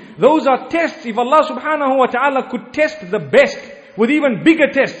with you. Those are tests. If Allah subhanahu wa ta'ala could test the best with even bigger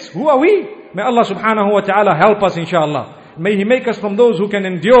tests, who are we? May Allah subhanahu wa ta'ala help us, inshallah. May He make us from those who can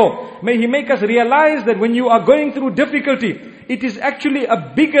endure. May He make us realize that when you are going through difficulty, it is actually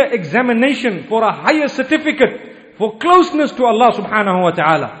a bigger examination for a higher certificate, for closeness to Allah subhanahu wa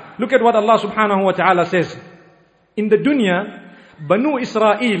ta'ala. Look at what Allah subhanahu wa ta'ala says. In the dunya, Banu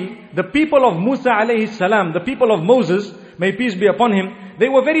Israel, the people of Musa alayhi salam, the people of Moses, may peace be upon him, they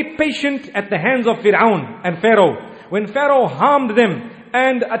were very patient at the hands of Fir'aun and Pharaoh. When Pharaoh harmed them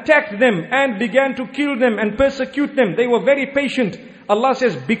and attacked them and began to kill them and persecute them, they were very patient. Allah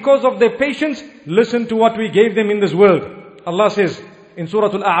says, because of their patience, listen to what we gave them in this world. Allah says in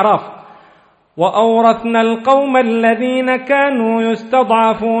Surah Al-A'raf, وَأَوْرَثْنَا الْقَوْمَ الَّذِينَ كَانُوا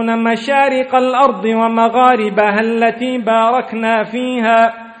يُسْتَضْعَفُونَ مَشَارِقَ الْأَرْضِ وَمَغَارِبَهَا الَّتِي بَارَكْنَا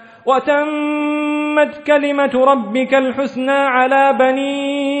فِيهَا وَتَمَّتْ كَلِمَةُ رَبِّكَ الْحُسْنَى عَلَى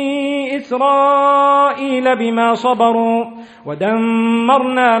بَنِي إِسْرَائِيلَ بِمَا صَبَرُوا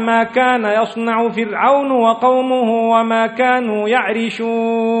وَدَمَّرْنَا مَا كَانَ يَصْنَعُ فِرْعَوْنُ وَقَوْمُهُ وَمَا كَانُوا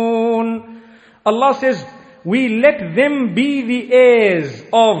يَعْرِشُونَ. Allah says, we let them be the heirs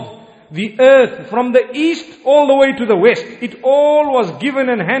of the earth from the east all the way to the west. It all was given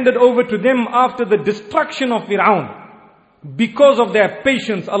and handed over to them after the destruction of Fir'aun. Because of their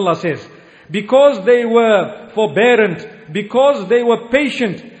patience, Allah says. Because they were forbearant. Because they were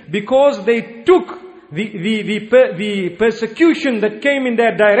patient. Because they took the persecution that came in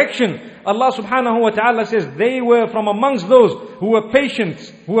their direction. Allah subhanahu wa ta'ala says they were from amongst those who were patient.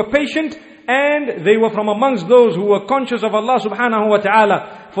 And they were from amongst those who were conscious of Allah subhanahu wa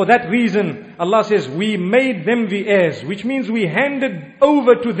ta'ala. For that reason, Allah says, we made them the heirs. Which means we handed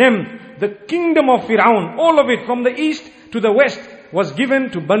over to them the kingdom of Fir'aun. All of it from the east to the west was given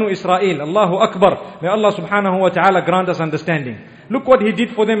to Banu Israel. Allahu Akbar. May Allah subhanahu wa ta'ala grant us understanding. Look what He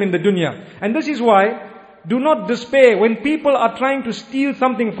did for them in the dunya. And this is why, do not despair when people are trying to steal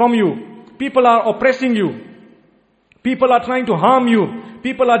something from you. People are oppressing you. People are trying to harm you.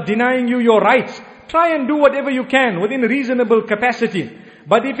 People are denying you your rights. Try and do whatever you can within reasonable capacity.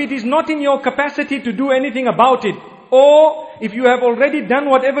 But if it is not in your capacity to do anything about it, or if you have already done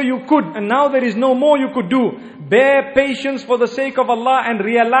whatever you could and now there is no more you could do, bear patience for the sake of Allah and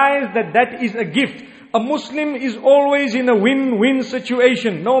realize that that is a gift. A Muslim is always in a win-win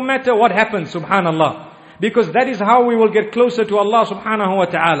situation, no matter what happens, subhanallah. Because that is how we will get closer to Allah subhanahu wa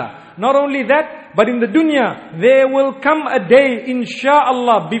ta'ala. Not only that, but in the dunya, there will come a day,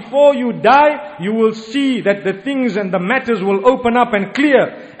 insha'Allah, before you die, you will see that the things and the matters will open up and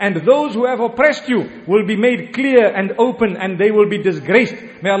clear. And those who have oppressed you will be made clear and open, and they will be disgraced.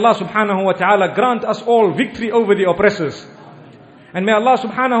 May Allah subhanahu wa ta'ala grant us all victory over the oppressors. And may Allah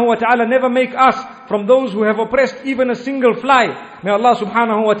subhanahu wa ta'ala never make us from those who have oppressed even a single fly. May Allah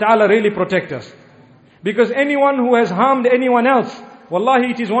subhanahu wa ta'ala really protect us. Because anyone who has harmed anyone else, wallahi,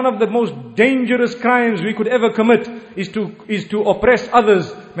 it is one of the most dangerous crimes we could ever commit, is to oppress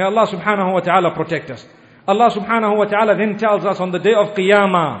others. May Allah subhanahu wa ta'ala protect us. Allah subhanahu wa ta'ala then tells us on the day of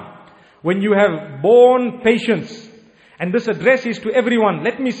Qiyamah, when you have borne patience, and this address is to everyone,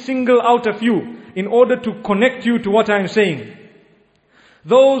 let me single out a few in order to connect you to what I am saying.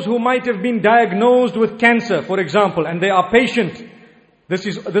 Those who might have been diagnosed with cancer, for example, and they are patient.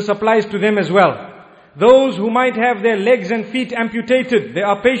 This applies to them as well. Those who might have their legs and feet amputated, they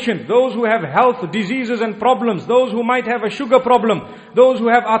are patient. Those who have health diseases and problems, those who might have a sugar problem, those who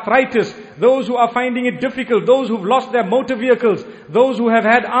have arthritis, those who are finding it difficult, those who've lost their motor vehicles, those who have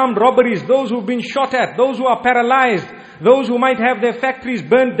had armed robberies, those who've been shot at, those who are paralyzed, those who might have their factories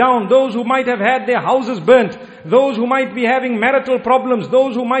burnt down, those who might have had their houses burnt, those who might be having marital problems,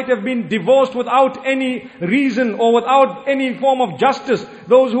 those who might have been divorced without any reason or without any form of justice,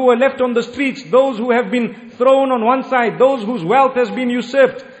 those who were left on the streets, those who have been thrown on one side, those whose wealth has been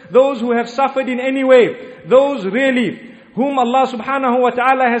usurped, those who have suffered in any way, those really whom Allah subhanahu wa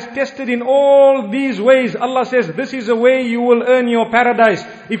ta'ala has tested in all these ways. Allah says, this is a way you will earn your paradise.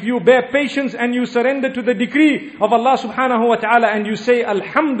 If you bear patience and you surrender to the decree of Allah subhanahu wa ta'ala and you say,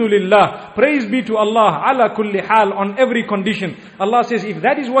 Alhamdulillah, praise be to Allah, ala kulli hal, on every condition. Allah says, if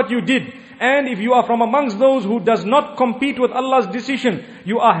that is what you did, and if you are from amongst those who does not compete with Allah's decision,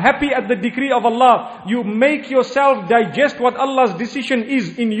 you are happy at the decree of Allah, you make yourself digest what Allah's decision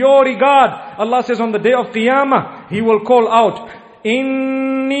is in your regard. Allah says on the day of Qiyamah, He will call out,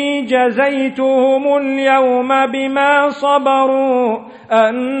 إِنِّي جَزَيْتُهُمُ الْيَوْمَ بِمَا صَبَرُوا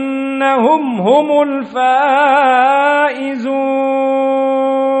أَنَّهُمْ هُمُ الْفَائِزُونَ.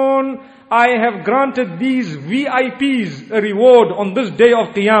 I have granted these VIPs a reward on this day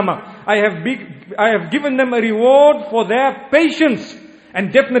of Qiyamah. I have given them a reward for their patience.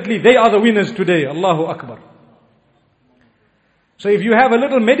 And definitely they are the winners today. Allahu Akbar. So if you have a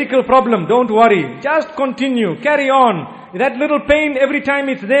little medical problem, don't worry. Just continue, carry on. That little pain, every time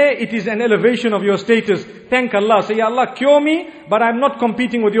it's there, it is an elevation of your status. Thank Allah. Say, Ya Allah, cure me, but I'm not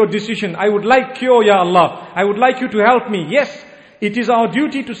competing with your decision. I would like cure, Ya Allah. I would like you to help me. Yes, it is our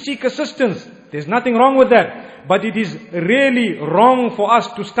duty to seek assistance. There's nothing wrong with that. But it is really wrong for us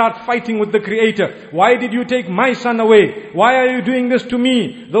to start fighting with the Creator. Why did you take my son away? Why are you doing this to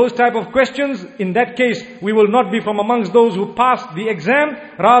me? Those type of questions, in that case, we will not be from amongst those who passed the exam.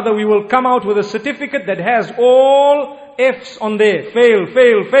 Rather, we will come out with a certificate that has all F's on there. Fail,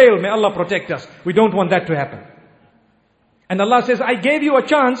 fail, fail. May Allah protect us. We don't want that to happen. And Allah says, I gave you a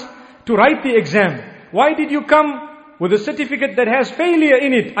chance to write the exam. Why did you come with a certificate that has failure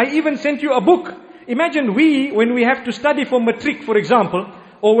in it? I even sent you a book. Imagine when we have to study for matric, for example,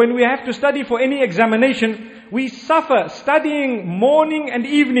 or when we have to study for any examination, we suffer studying morning and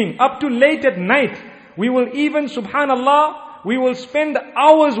evening up to late at night. We will even, subhanallah, we will spend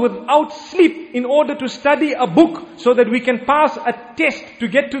hours without sleep in order to study a book so that we can pass a test to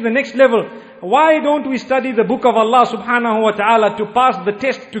get to the next level. Why don't we study the book of Allah subhanahu wa ta'ala to pass the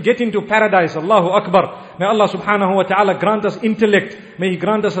test to get into paradise? Allahu Akbar. May Allah subhanahu wa ta'ala grant us intellect. May He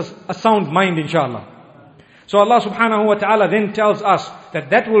grant us a sound mind, inshallah. So Allah subhanahu wa ta'ala then tells us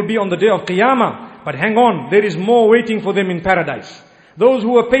that will be on the day of Qiyamah. But hang on, there is more waiting for them in paradise. Those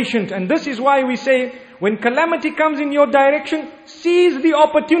who are patient. And this is why we say, when calamity comes in your direction, seize the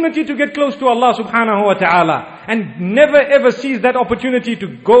opportunity to get close to Allah subhanahu wa ta'ala. And never ever seize that opportunity to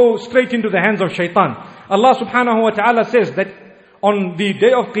go straight into the hands of shaitan. Allah subhanahu wa ta'ala says that on the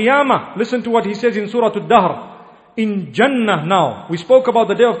day of Qiyamah, listen to what He says in Surah Al-Dahr. In Jannah now. We spoke about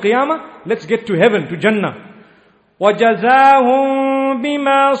the day of Qiyamah. Let's get to heaven, to Jannah. وَجَزَاهُمْ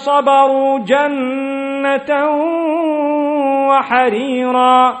بِمَا صَبَرُوا جَنَّةً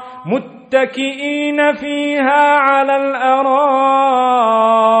وَحَرِيرًا مُتَّكِئِينَ فِيهَا عَلَى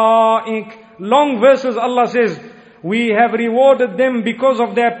الْأَرَائِكِ. Long verses, Allah says, we have rewarded them because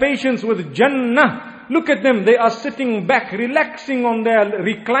of their patience with Jannah. Look at them, they are sitting back, relaxing on their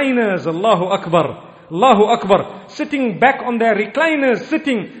recliners. Allahu Akbar. Allahu Akbar. Sitting back on their recliners,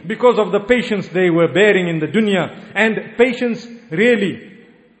 sitting because of the patience they were bearing in the dunya. And patience really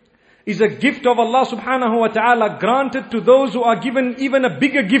is a gift of Allah subhanahu wa ta'ala granted to those who are given even a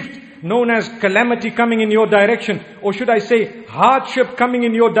bigger gift, known as calamity coming in your direction, or should I say hardship coming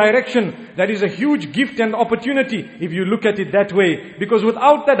in your direction. That is a huge gift and opportunity if you look at it that way. Because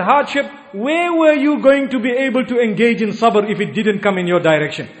without that hardship, where were you going to be able to engage in sabr if it didn't come in your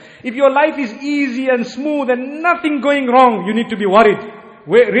direction? If your life is easy and smooth and nothing going wrong, you need to be worried.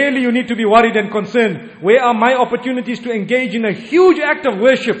 Really you need to be worried and concerned. Where are my opportunities to engage in a huge act of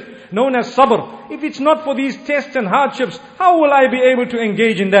worship known as sabr? If it's not for these tests and hardships, how will I be able to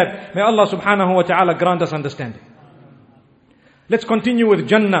engage in that? May Allah subhanahu wa ta'ala grant us understanding. Let's continue with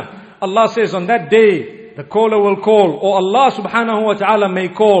Jannah. Allah says on that day, the caller will call, or Allah subhanahu wa ta'ala may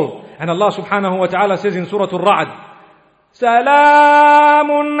call. And Allah subhanahu wa ta'ala says in Surah Al-Ra'd, سلام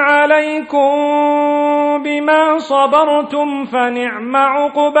عليكم بما صبرتم فنعم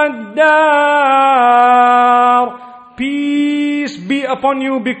عقبى الدار. peace be upon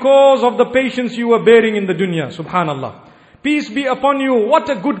you because of the patience you were bearing in the dunya. Subhanallah. Peace be upon you. What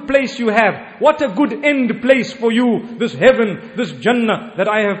a good place you have. What a good end place for you. This heaven, this Jannah that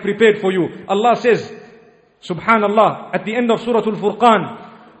I have prepared for you. Allah says, Subhanallah, at the end of Surah Al-Furqan,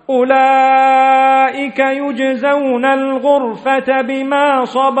 أولئك يجزون الغرفة بما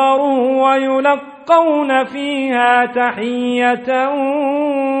صبروا ويلقون فيها تحية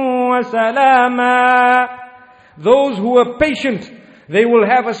وسلاما. Those who are patient, they will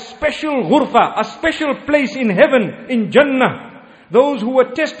have a special ghurfa, a special place in heaven, in Jannah. Those who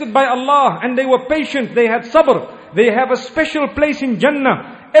were tested by Allah and they were patient, they had sabr, they have a special place in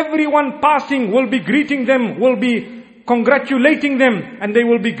Jannah. Everyone passing will be greeting them, will be congratulating them, and they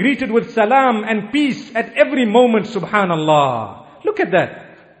will be greeted with salam and peace at every moment. Subhanallah. Look at that.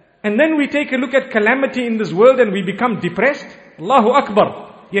 And then we take a look at calamity in this world and we become depressed. Allahu Akbar.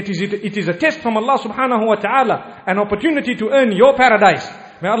 Yet it is a test from Allah subhanahu wa ta'ala, an opportunity to earn your paradise.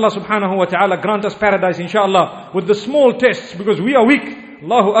 May Allah subhanahu wa ta'ala grant us paradise inshallah with the small tests, because we are weak.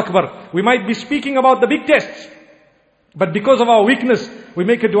 Allahu Akbar. We might be speaking about the big tests, but because of our weakness, we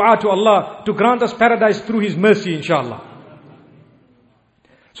make a dua to Allah to grant us paradise through His mercy inshallah.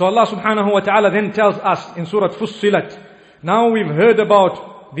 So Allah subhanahu wa ta'ala then tells us in Surah Fussilat, now we've heard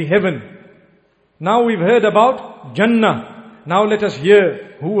about the heaven. Now we've heard about Jannah. Now let us hear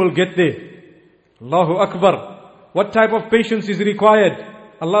who will get there. Allahu Akbar. What type of patience is required?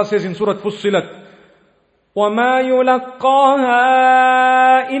 Allah says in Surah Fussilat, وَمَا يُلَقَّاهَا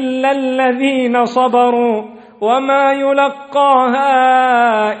إِلَّا الَّذِينَ صَبَرُوا وَمَا يُلَقَّاهَا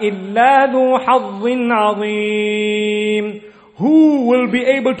إِلَّا ذُو حَظٍّ عَظِيمٍ. Who will be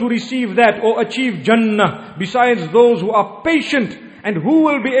able to receive that or achieve Jannah besides those who are patient? And who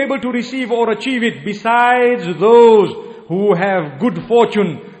will be able to receive or achieve it besides those who have good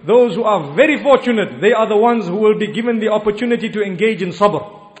fortune? Those who are very fortunate, they are the ones who will be given the opportunity to engage in sabr.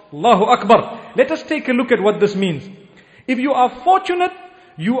 Allahu Akbar. Let us take a look at what this means. If you are fortunate,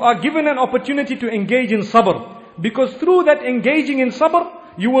 you are given an opportunity to engage in sabr. Because through that engaging in sabr,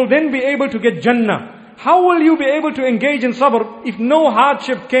 you will then be able to get Jannah. How will you be able to engage in sabr if no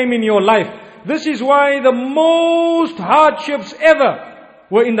hardship came in your life? This is why the most hardships ever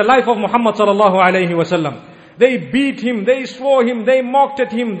were in the life of Muhammad sallallahu alayhi wasallam. They beat him, they swore him, they mocked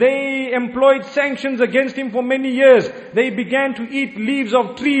at him, they employed sanctions against him for many years. They began to eat leaves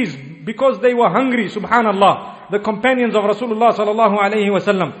of trees because they were hungry, subhanallah. The companions of Rasulullah sallallahu alayhi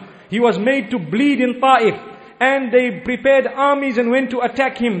wasallam. He was made to bleed in Ta'if, and they prepared armies and went to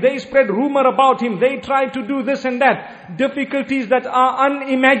attack him. They spread rumor about him. They tried to do this and that. Difficulties that are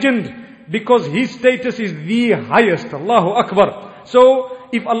unimagined, because his status is the highest. Allahu Akbar. So,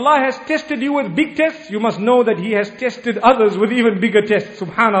 if Allah has tested you with big tests, you must know that He has tested others with even bigger tests.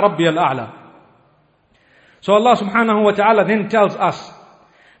 Subhana Rabbi al-A'la. So Allah subhanahu wa ta'ala then tells us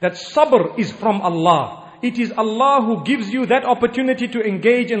that sabr is from Allah. It is Allah who gives you that opportunity to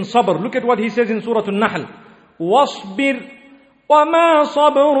engage in sabr. Look at what He says in Surah An-Nahl. وَاصْبِرْ وَمَا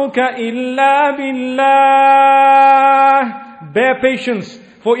صَبْرُكَ إِلَّا بِاللَّهِ. Bear patience.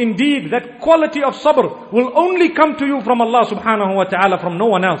 For indeed, that quality of sabr will only come to you from Allah subhanahu wa ta'ala, from no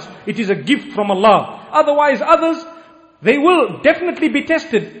one else. It is a gift from Allah. Otherwise, others, they will definitely be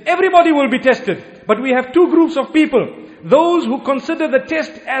tested. Everybody will be tested. But we have two groups of people. Those who consider the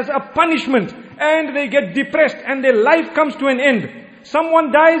test as a punishment, and they get depressed and their life comes to an end.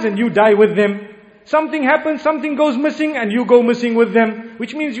 Someone dies and you die with them. Something happens, something goes missing, and you go missing with them.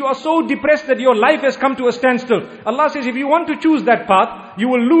 Which means you are so depressed that your life has come to a standstill. Allah says, if you want to choose that path, you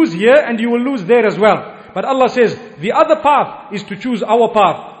will lose here and you will lose there as well. But Allah says, the other path is to choose our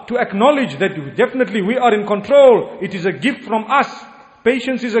path. To acknowledge that definitely we are in control. It is a gift from us.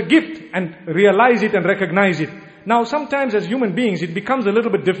 Patience is a gift, and realize it and recognize it. Now sometimes as human beings, it becomes a little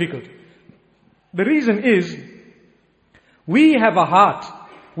bit difficult. The reason is, we have a heart.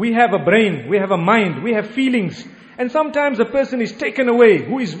 We have a brain, we have a mind, we have feelings. And sometimes a person is taken away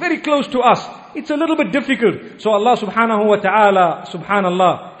who is very close to us. It's a little bit difficult. So Allah subhanahu wa ta'ala,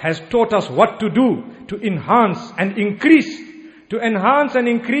 subhanallah, has taught us what to do to enhance and increase. To enhance and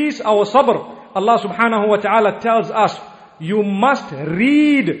increase our sabr. Allah subhanahu wa ta'ala tells us, you must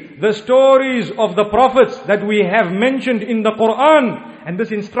read the stories of the prophets that we have mentioned in the Quran. And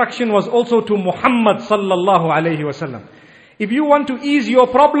this instruction was also to Muhammad sallallahu alayhi wa sallam. If you want to ease your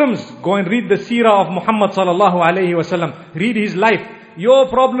problems, go and read the seerah of Muhammad sallallahu alayhi wasallam. Read his life. Your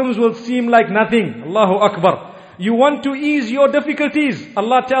problems will seem like nothing. Allahu Akbar. You want to ease your difficulties.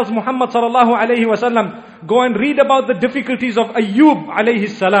 Allah tells Muhammad sallallahu alayhi wasallam, go and read about the difficulties of Ayyub alayhi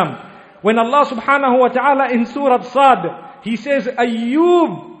salam. When Allah subhanahu wa ta'ala in Surah Sad, He says,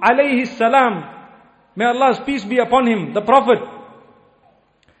 Ayyub alayhi salam, may Allah's peace be upon him, the Prophet,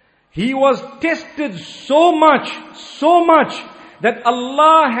 he was tested so much that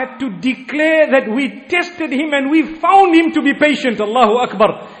Allah had to declare that we tested him and we found him to be patient. Allahu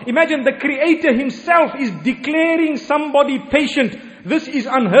Akbar. Imagine the Creator himself is declaring somebody patient. This is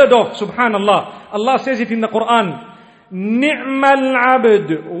unheard of, subhanallah. Allah says it in the Quran. Ni'mal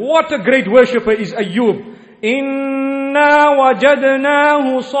abd. What a great worshipper is Ayyub. Inna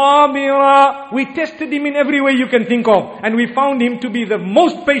wajadnahu sabira. We tested him in every way you can think of, and we found him to be the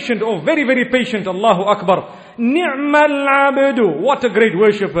most patient, or very, very patient. Allahu Akbar. Ni'mal abdu. What a great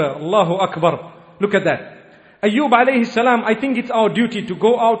worshipper. Allahu Akbar. Look at that. Ayyub alayhi salam, I think it's our duty to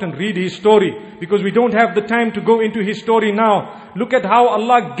go out and read his story, because we don't have the time to go into his story now. Look at how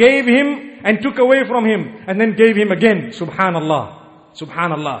Allah gave him and took away from him and then gave him again. Subhanallah.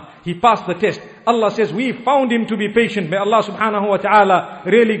 Subhanallah. He passed the test. Allah says, we found him to be patient. May Allah subhanahu wa ta'ala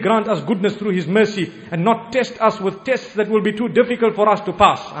really grant us goodness through his mercy and not test us with tests that will be too difficult for us to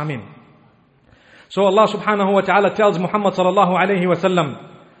pass. Ameen. So Allah subhanahu wa ta'ala tells Muhammad sallallahu alayhi wa sallam,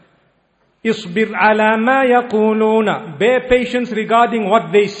 Isbir ala ma yaquluna. Bear patience regarding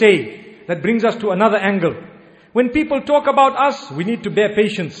what they say. That brings us to another angle. When people talk about us, we need to bear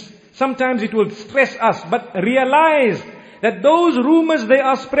patience. Sometimes it will stress us, but realize that those rumors they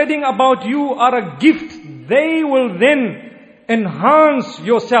are spreading about you are a gift. They will then enhance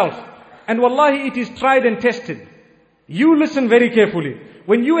yourself. And wallahi, it is tried and tested. You listen very carefully.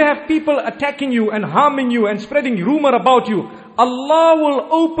 When you have people attacking you and harming you and spreading rumor about you, Allah will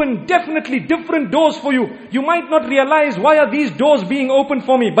open definitely different doors for you. You might not realize, why are these doors being opened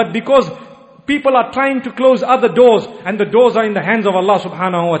for me? But because people are trying to close other doors, and the doors are in the hands of Allah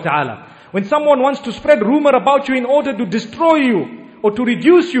subhanahu wa ta'ala. When someone wants to spread rumor about you in order to destroy you or to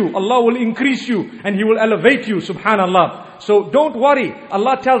reduce you, Allah will increase you and He will elevate you, subhanallah. So don't worry.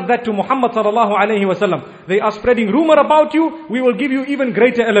 Allah tells that to Muhammad sallallahu alayhi wa sallam. They are spreading rumor about you, we will give you even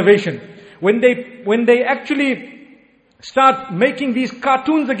greater elevation. When they actually start making these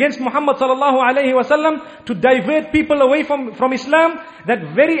cartoons against Muhammad sallallahu alayhi wa sallam to divert people away from Islam, that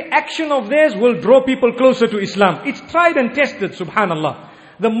very action of theirs will draw people closer to Islam. It's tried and tested, subhanallah.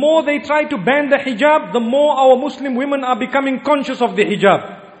 The more they try to ban the hijab, the more our Muslim women are becoming conscious of the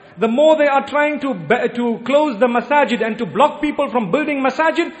hijab. The more they are trying to close the masajid and to block people from building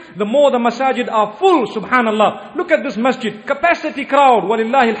masajid, the more the masajid are full, subhanallah. Look at this masjid, capacity crowd,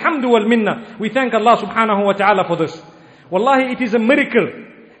 walillahi alhamdu wal minna. We thank Allah subhanahu wa ta'ala for this. Wallahi, it is a miracle.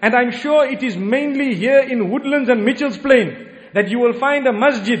 And I'm sure it is mainly here in Woodlands and Mitchell's Plain that you will find a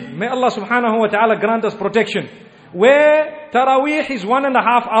masjid, may Allah subhanahu wa ta'ala grant us protection, where Taraweeh is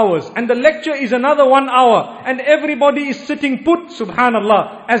 1.5 hours and the lecture is another 1 hour, and everybody is sitting put,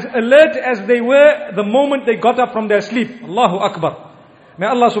 subhanallah, as alert as they were the moment they got up from their sleep. Allahu Akbar. May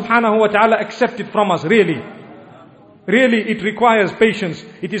Allah subhanahu wa ta'ala accept it from us, really. Really, it requires patience.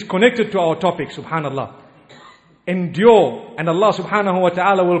 It is connected to our topic, subhanallah. Endure, and Allah subhanahu wa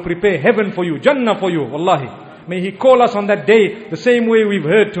ta'ala will prepare heaven for you, Jannah for you, wallahi. May He call us on that day the same way we've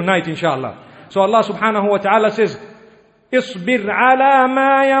heard tonight, inshallah. So Allah subhanahu wa ta'ala says, Isbir ala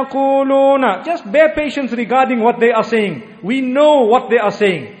ma yaquluna. Just bear patience regarding what they are saying. We know what they are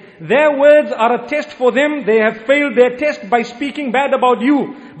saying. Their words are a test for them. They have failed their test by speaking bad about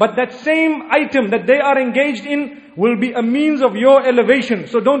you. But that same item that they are engaged in will be a means of your elevation.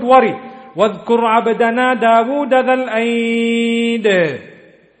 So don't worry. وَاذْكُرْ عَبْدَنَا دَاوُودَ ذَا الْأَيْدِ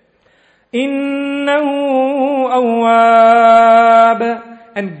إِنَّهُ أَوَّابٌ.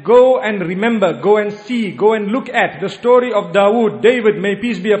 And go and remember, go and see, go and look at the story of Dawood, David, may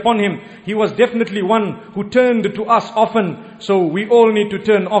peace be upon him. He was definitely one who turned to us often. So we all need to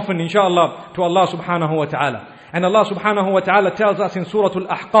turn often, inshallah, to Allah subhanahu wa ta'ala. And Allah subhanahu wa ta'ala tells us in Surah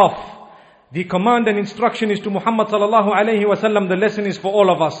Al-Ahqaf, the command and instruction is to Muhammad sallallahu alayhi wa sallam. The lesson is for all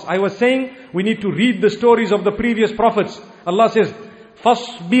of us. I was saying, we need to read the stories of the previous prophets. Allah says,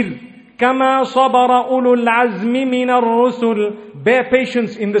 فَاصْبِرْ كَمَا صَبَرَ أُولُو الْعَزْمِ مِنَ الرُّسُلِ. Bear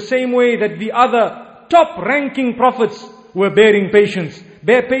patience in the same way that the other top-ranking prophets were bearing patience.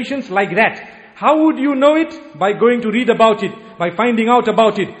 Bear patience like that. How would you know it? By going to read about it, by finding out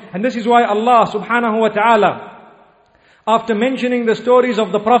about it. And this is why Allah subhanahu wa ta'ala, after mentioning the stories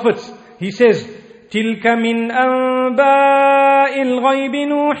of the prophets, He says, تِلْكَ مِنْ أَنْبَاءِ الْغَيْبِ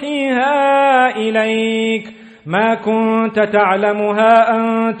نُوحِيهَا إِلَيْكَ مَا كُنْتَ تَعْلَمُهَا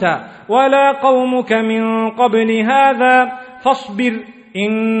أَنْتَ وَلَا قَوْمُكَ مِنْ قَبْلِ هَذَا فَاصْبِرْ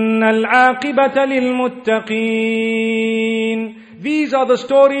إِنَّ الْعَاقِبَةَ لِلْمُتَّقِينَ. These are the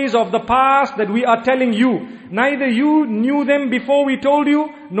stories of the past that we are telling you. Neither you knew them before we told you,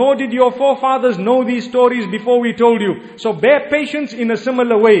 nor did your forefathers know these stories before we told you. So bear patience in a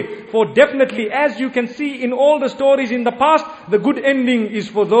similar way. For definitely, as you can see in all the stories in the past, the good ending is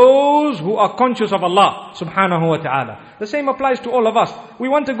for those who are conscious of Allah subhanahu wa ta'ala. The same applies to all of us. We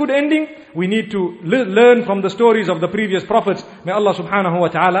want a good ending, we need to learn from the stories of the previous prophets. May Allah subhanahu wa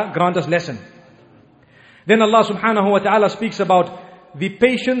ta'ala grant us lesson. Then Allah subhanahu wa ta'ala speaks about the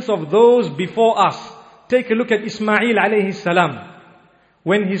patience of those before us. Take a look at Ismail alayhi salam.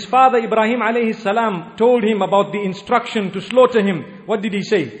 When his father Ibrahim alayhi salam told him about the instruction to slaughter him, what did he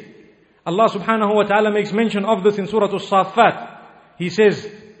say? Allah subhanahu wa ta'ala makes mention of this in Surah As-Saffat. He says,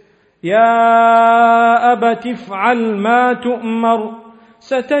 Ya abati if'al ma tu'mar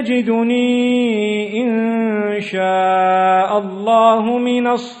satajiduni insha'Allahu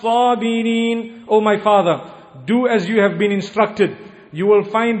minas sabirin. O my father, do as you have been instructed. You will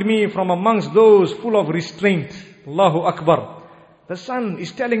find me from amongst those full of restraint. Allahu Akbar. The son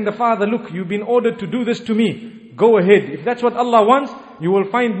is telling the father, look, you've been ordered to do this to me. Go ahead. If that's what Allah wants, you will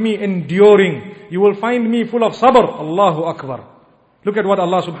find me enduring. You will find me full of sabr. Allahu Akbar. Look at what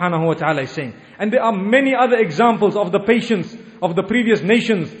Allah subhanahu wa ta'ala is saying. And there are many other examples of the patience of the previous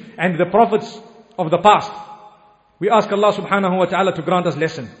nations and the prophets of the past. We ask Allah subhanahu wa ta'ala to grant us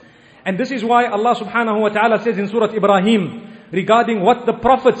lesson. And this is why Allah subhanahu wa ta'ala says in Surah Ibrahim, regarding what the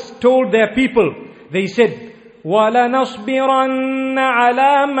prophets told their people, they said, وَلَنَصْبِرَنَّ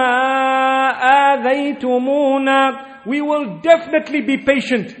عَلَى مَا آذَيْتُمُونَا. We will definitely be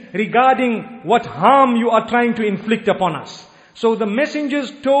patient regarding what harm you are trying to inflict upon us. So the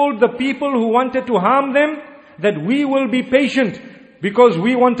messengers told the people who wanted to harm them that we will be patient because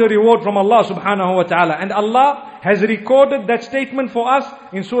we want a reward from Allah subhanahu wa ta'ala. And Allah has recorded that statement for us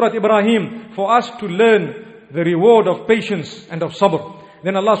in Surah Ibrahim, for us to learn the reward of patience and of sabr.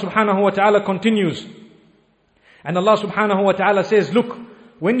 Then Allah subhanahu wa ta'ala continues. And Allah subhanahu wa ta'ala says, look,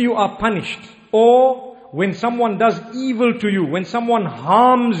 when you are punished, or when someone does evil to you, when someone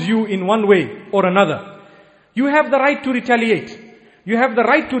harms you in one way or another, you have the right to retaliate. You have the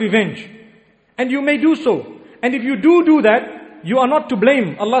right to revenge. And you may do so. And if you do that, you are not to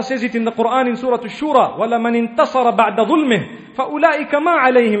blame. Allah says it in the Quran in Surah Ash-Shura, وَلَمَنْ انْتَصَرَ بَعْدَ ظُلْمِهِ فَأُولَٰئِكَ مَا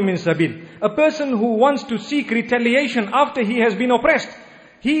عَلَيْهِمْ مِنْ سَبِيلٍ. A person who wants to seek retaliation after he has been oppressed,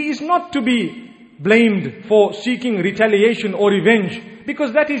 he is not to be blamed for seeking retaliation or revenge,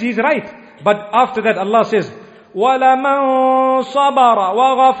 because that is his right. But after that Allah says, وَلَمَنْ صَبَرَ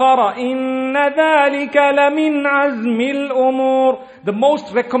وَغَفَرَ إِنَّ ذَلِكَ لَمِنْ عَزْمِ الْأُمُورِ. The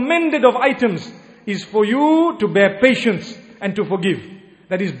most recommended of items is for you to bear patience and to forgive.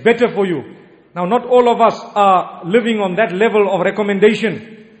 That is better for you. Now not all of us are living on that level of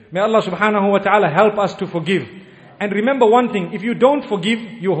recommendation. May Allah subhanahu wa ta'ala help us to forgive. And remember one thing, if you don't forgive,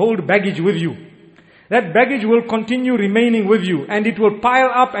 you hold baggage with you. That baggage will continue remaining with you, and it will pile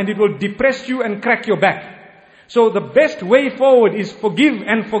up and it will depress you and crack your back. So the best way forward is forgive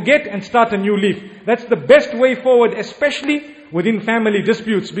and forget and start a new leaf. That's the best way forward, especially within family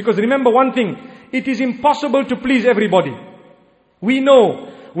disputes. Because remember one thing, it is impossible to please everybody. We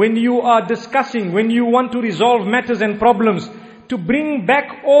know when you are discussing, when you want to resolve matters and problems, to bring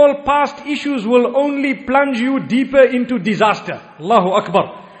back all past issues will only plunge you deeper into disaster. Allahu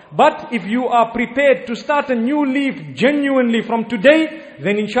Akbar. But if you are prepared to start a new leaf genuinely from today,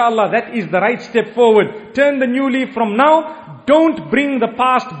 then inshallah that is the right step forward. Turn the new leaf from now. Don't bring the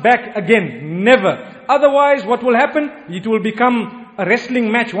past back again. Never. Otherwise what will happen? It will become a wrestling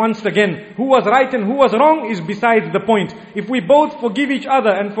match once again. Who was right and who was wrong is besides the point. If we both forgive each other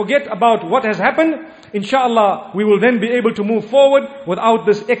and forget about what has happened, inshallah we will then be able to move forward without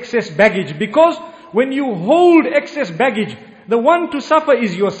this excess baggage. Because when you hold excess baggage, the one to suffer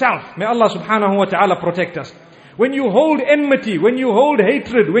is yourself. May Allah subhanahu wa ta'ala protect us. When you hold enmity, when you hold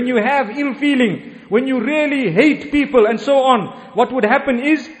hatred, when you have ill feeling, when you really hate people and so on, what would happen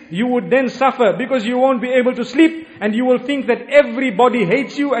is you would then suffer because you won't be able to sleep, and you will think that everybody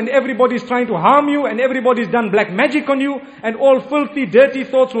hates you and everybody is trying to harm you and everybody's done black magic on you, and all filthy, dirty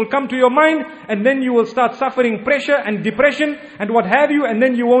thoughts will come to your mind, and then you will start suffering pressure and depression and what have you, and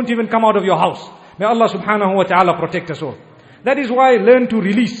then you won't even come out of your house. May Allah subhanahu wa ta'ala protect us all. That is why learn to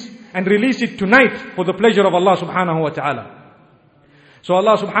release, and release it tonight for the pleasure of Allah subhanahu wa ta'ala. So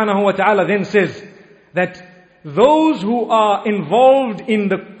Allah subhanahu wa ta'ala then says that those who are involved in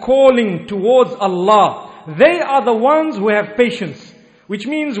the calling towards Allah, they are the ones who have patience. Which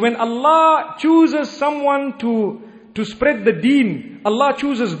means when Allah chooses someone to spread the deen, Allah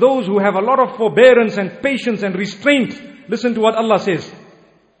chooses those who have a lot of forbearance and patience and restraint. Listen to what Allah says.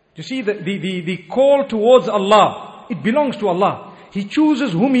 You see, the call towards Allah, it belongs to Allah. He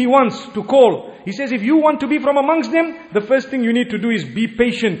chooses whom He wants to call. He says, if you want to be from amongst them, the first thing you need to do is be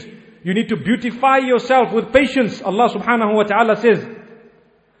patient. You need to beautify yourself with patience. Allah subhanahu wa ta'ala says,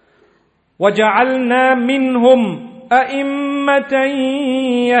 وَجَعَلْنَا مِنْهُمْ أَئِمَّةً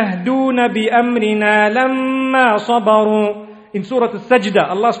يَهْدُونَ بِأَمْرِنَا لَمَّا صَبَرُوا. In Surah Al-Sajdah,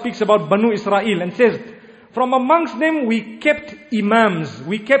 Allah speaks about Banu Israel and says, from amongst them we kept imams,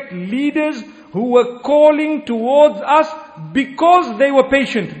 we kept leaders who were calling towards us because they were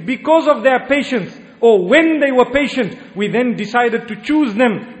patient, because of their patience. Or when they were patient, we then decided to choose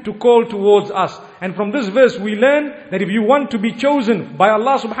them to call towards us. And from this verse we learn that if you want to be chosen by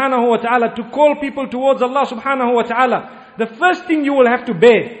Allah subhanahu wa ta'ala to call people towards Allah subhanahu wa ta'ala, the first thing you will have to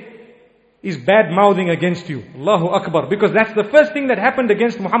bear is bad mouthing against you. Allahu Akbar. Because that's the first thing that happened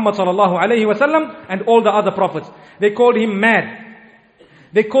against Muhammad sallallahu alayhi wa sallam and all the other prophets. They called him mad.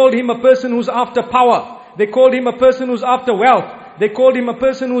 They called him a person who's after power. They called him a person who's after wealth. They called him a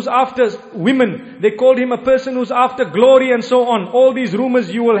person who's after women. They called him a person who's after glory and so on. All these rumors,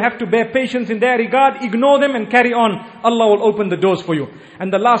 you will have to bear patience in their regard. Ignore them and carry on. Allah will open the doors for you.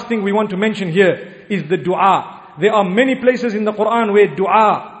 And the last thing we want to mention here is the dua. There are many places in the Quran where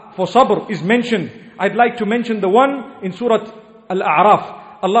dua for sabr is mentioned. I'd like to mention the one in Surah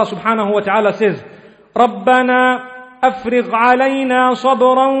Al-A'raf. Allah subhanahu wa ta'ala says, رَبَّنَا أفرغ علينا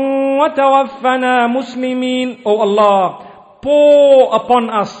صبرا وتوفنا مسلمين. Oh Allah, pour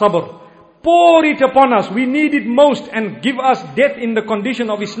upon us sabr. Pour it upon us. We need it most, and give us death in the condition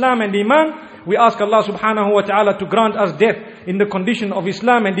of Islam and Iman. We ask Allah subhanahu wa ta'ala to grant us death in the condition of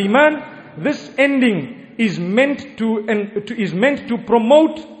Islam and Iman. This ending is meant to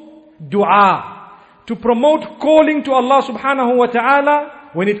promote dua, to promote calling to Allah subhanahu wa ta'ala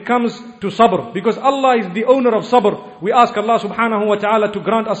when it comes to sabr. Because Allah is the owner of sabr. We ask Allah subhanahu wa ta'ala to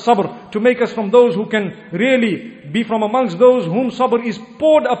grant us sabr, to make us from those who can really be from amongst those whom sabr is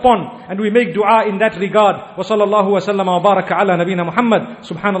poured upon. And we make dua in that regard. Wa sallallahu wa sallama wa baraka ala nabina Muhammad.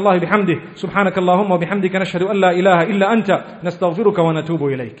 Subhanallah bihamdih. Subhanakallahumma wa bihamdika nashhadu an la ilaha illa anta. Nastaghfiruka wa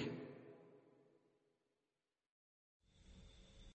natubu ilayk.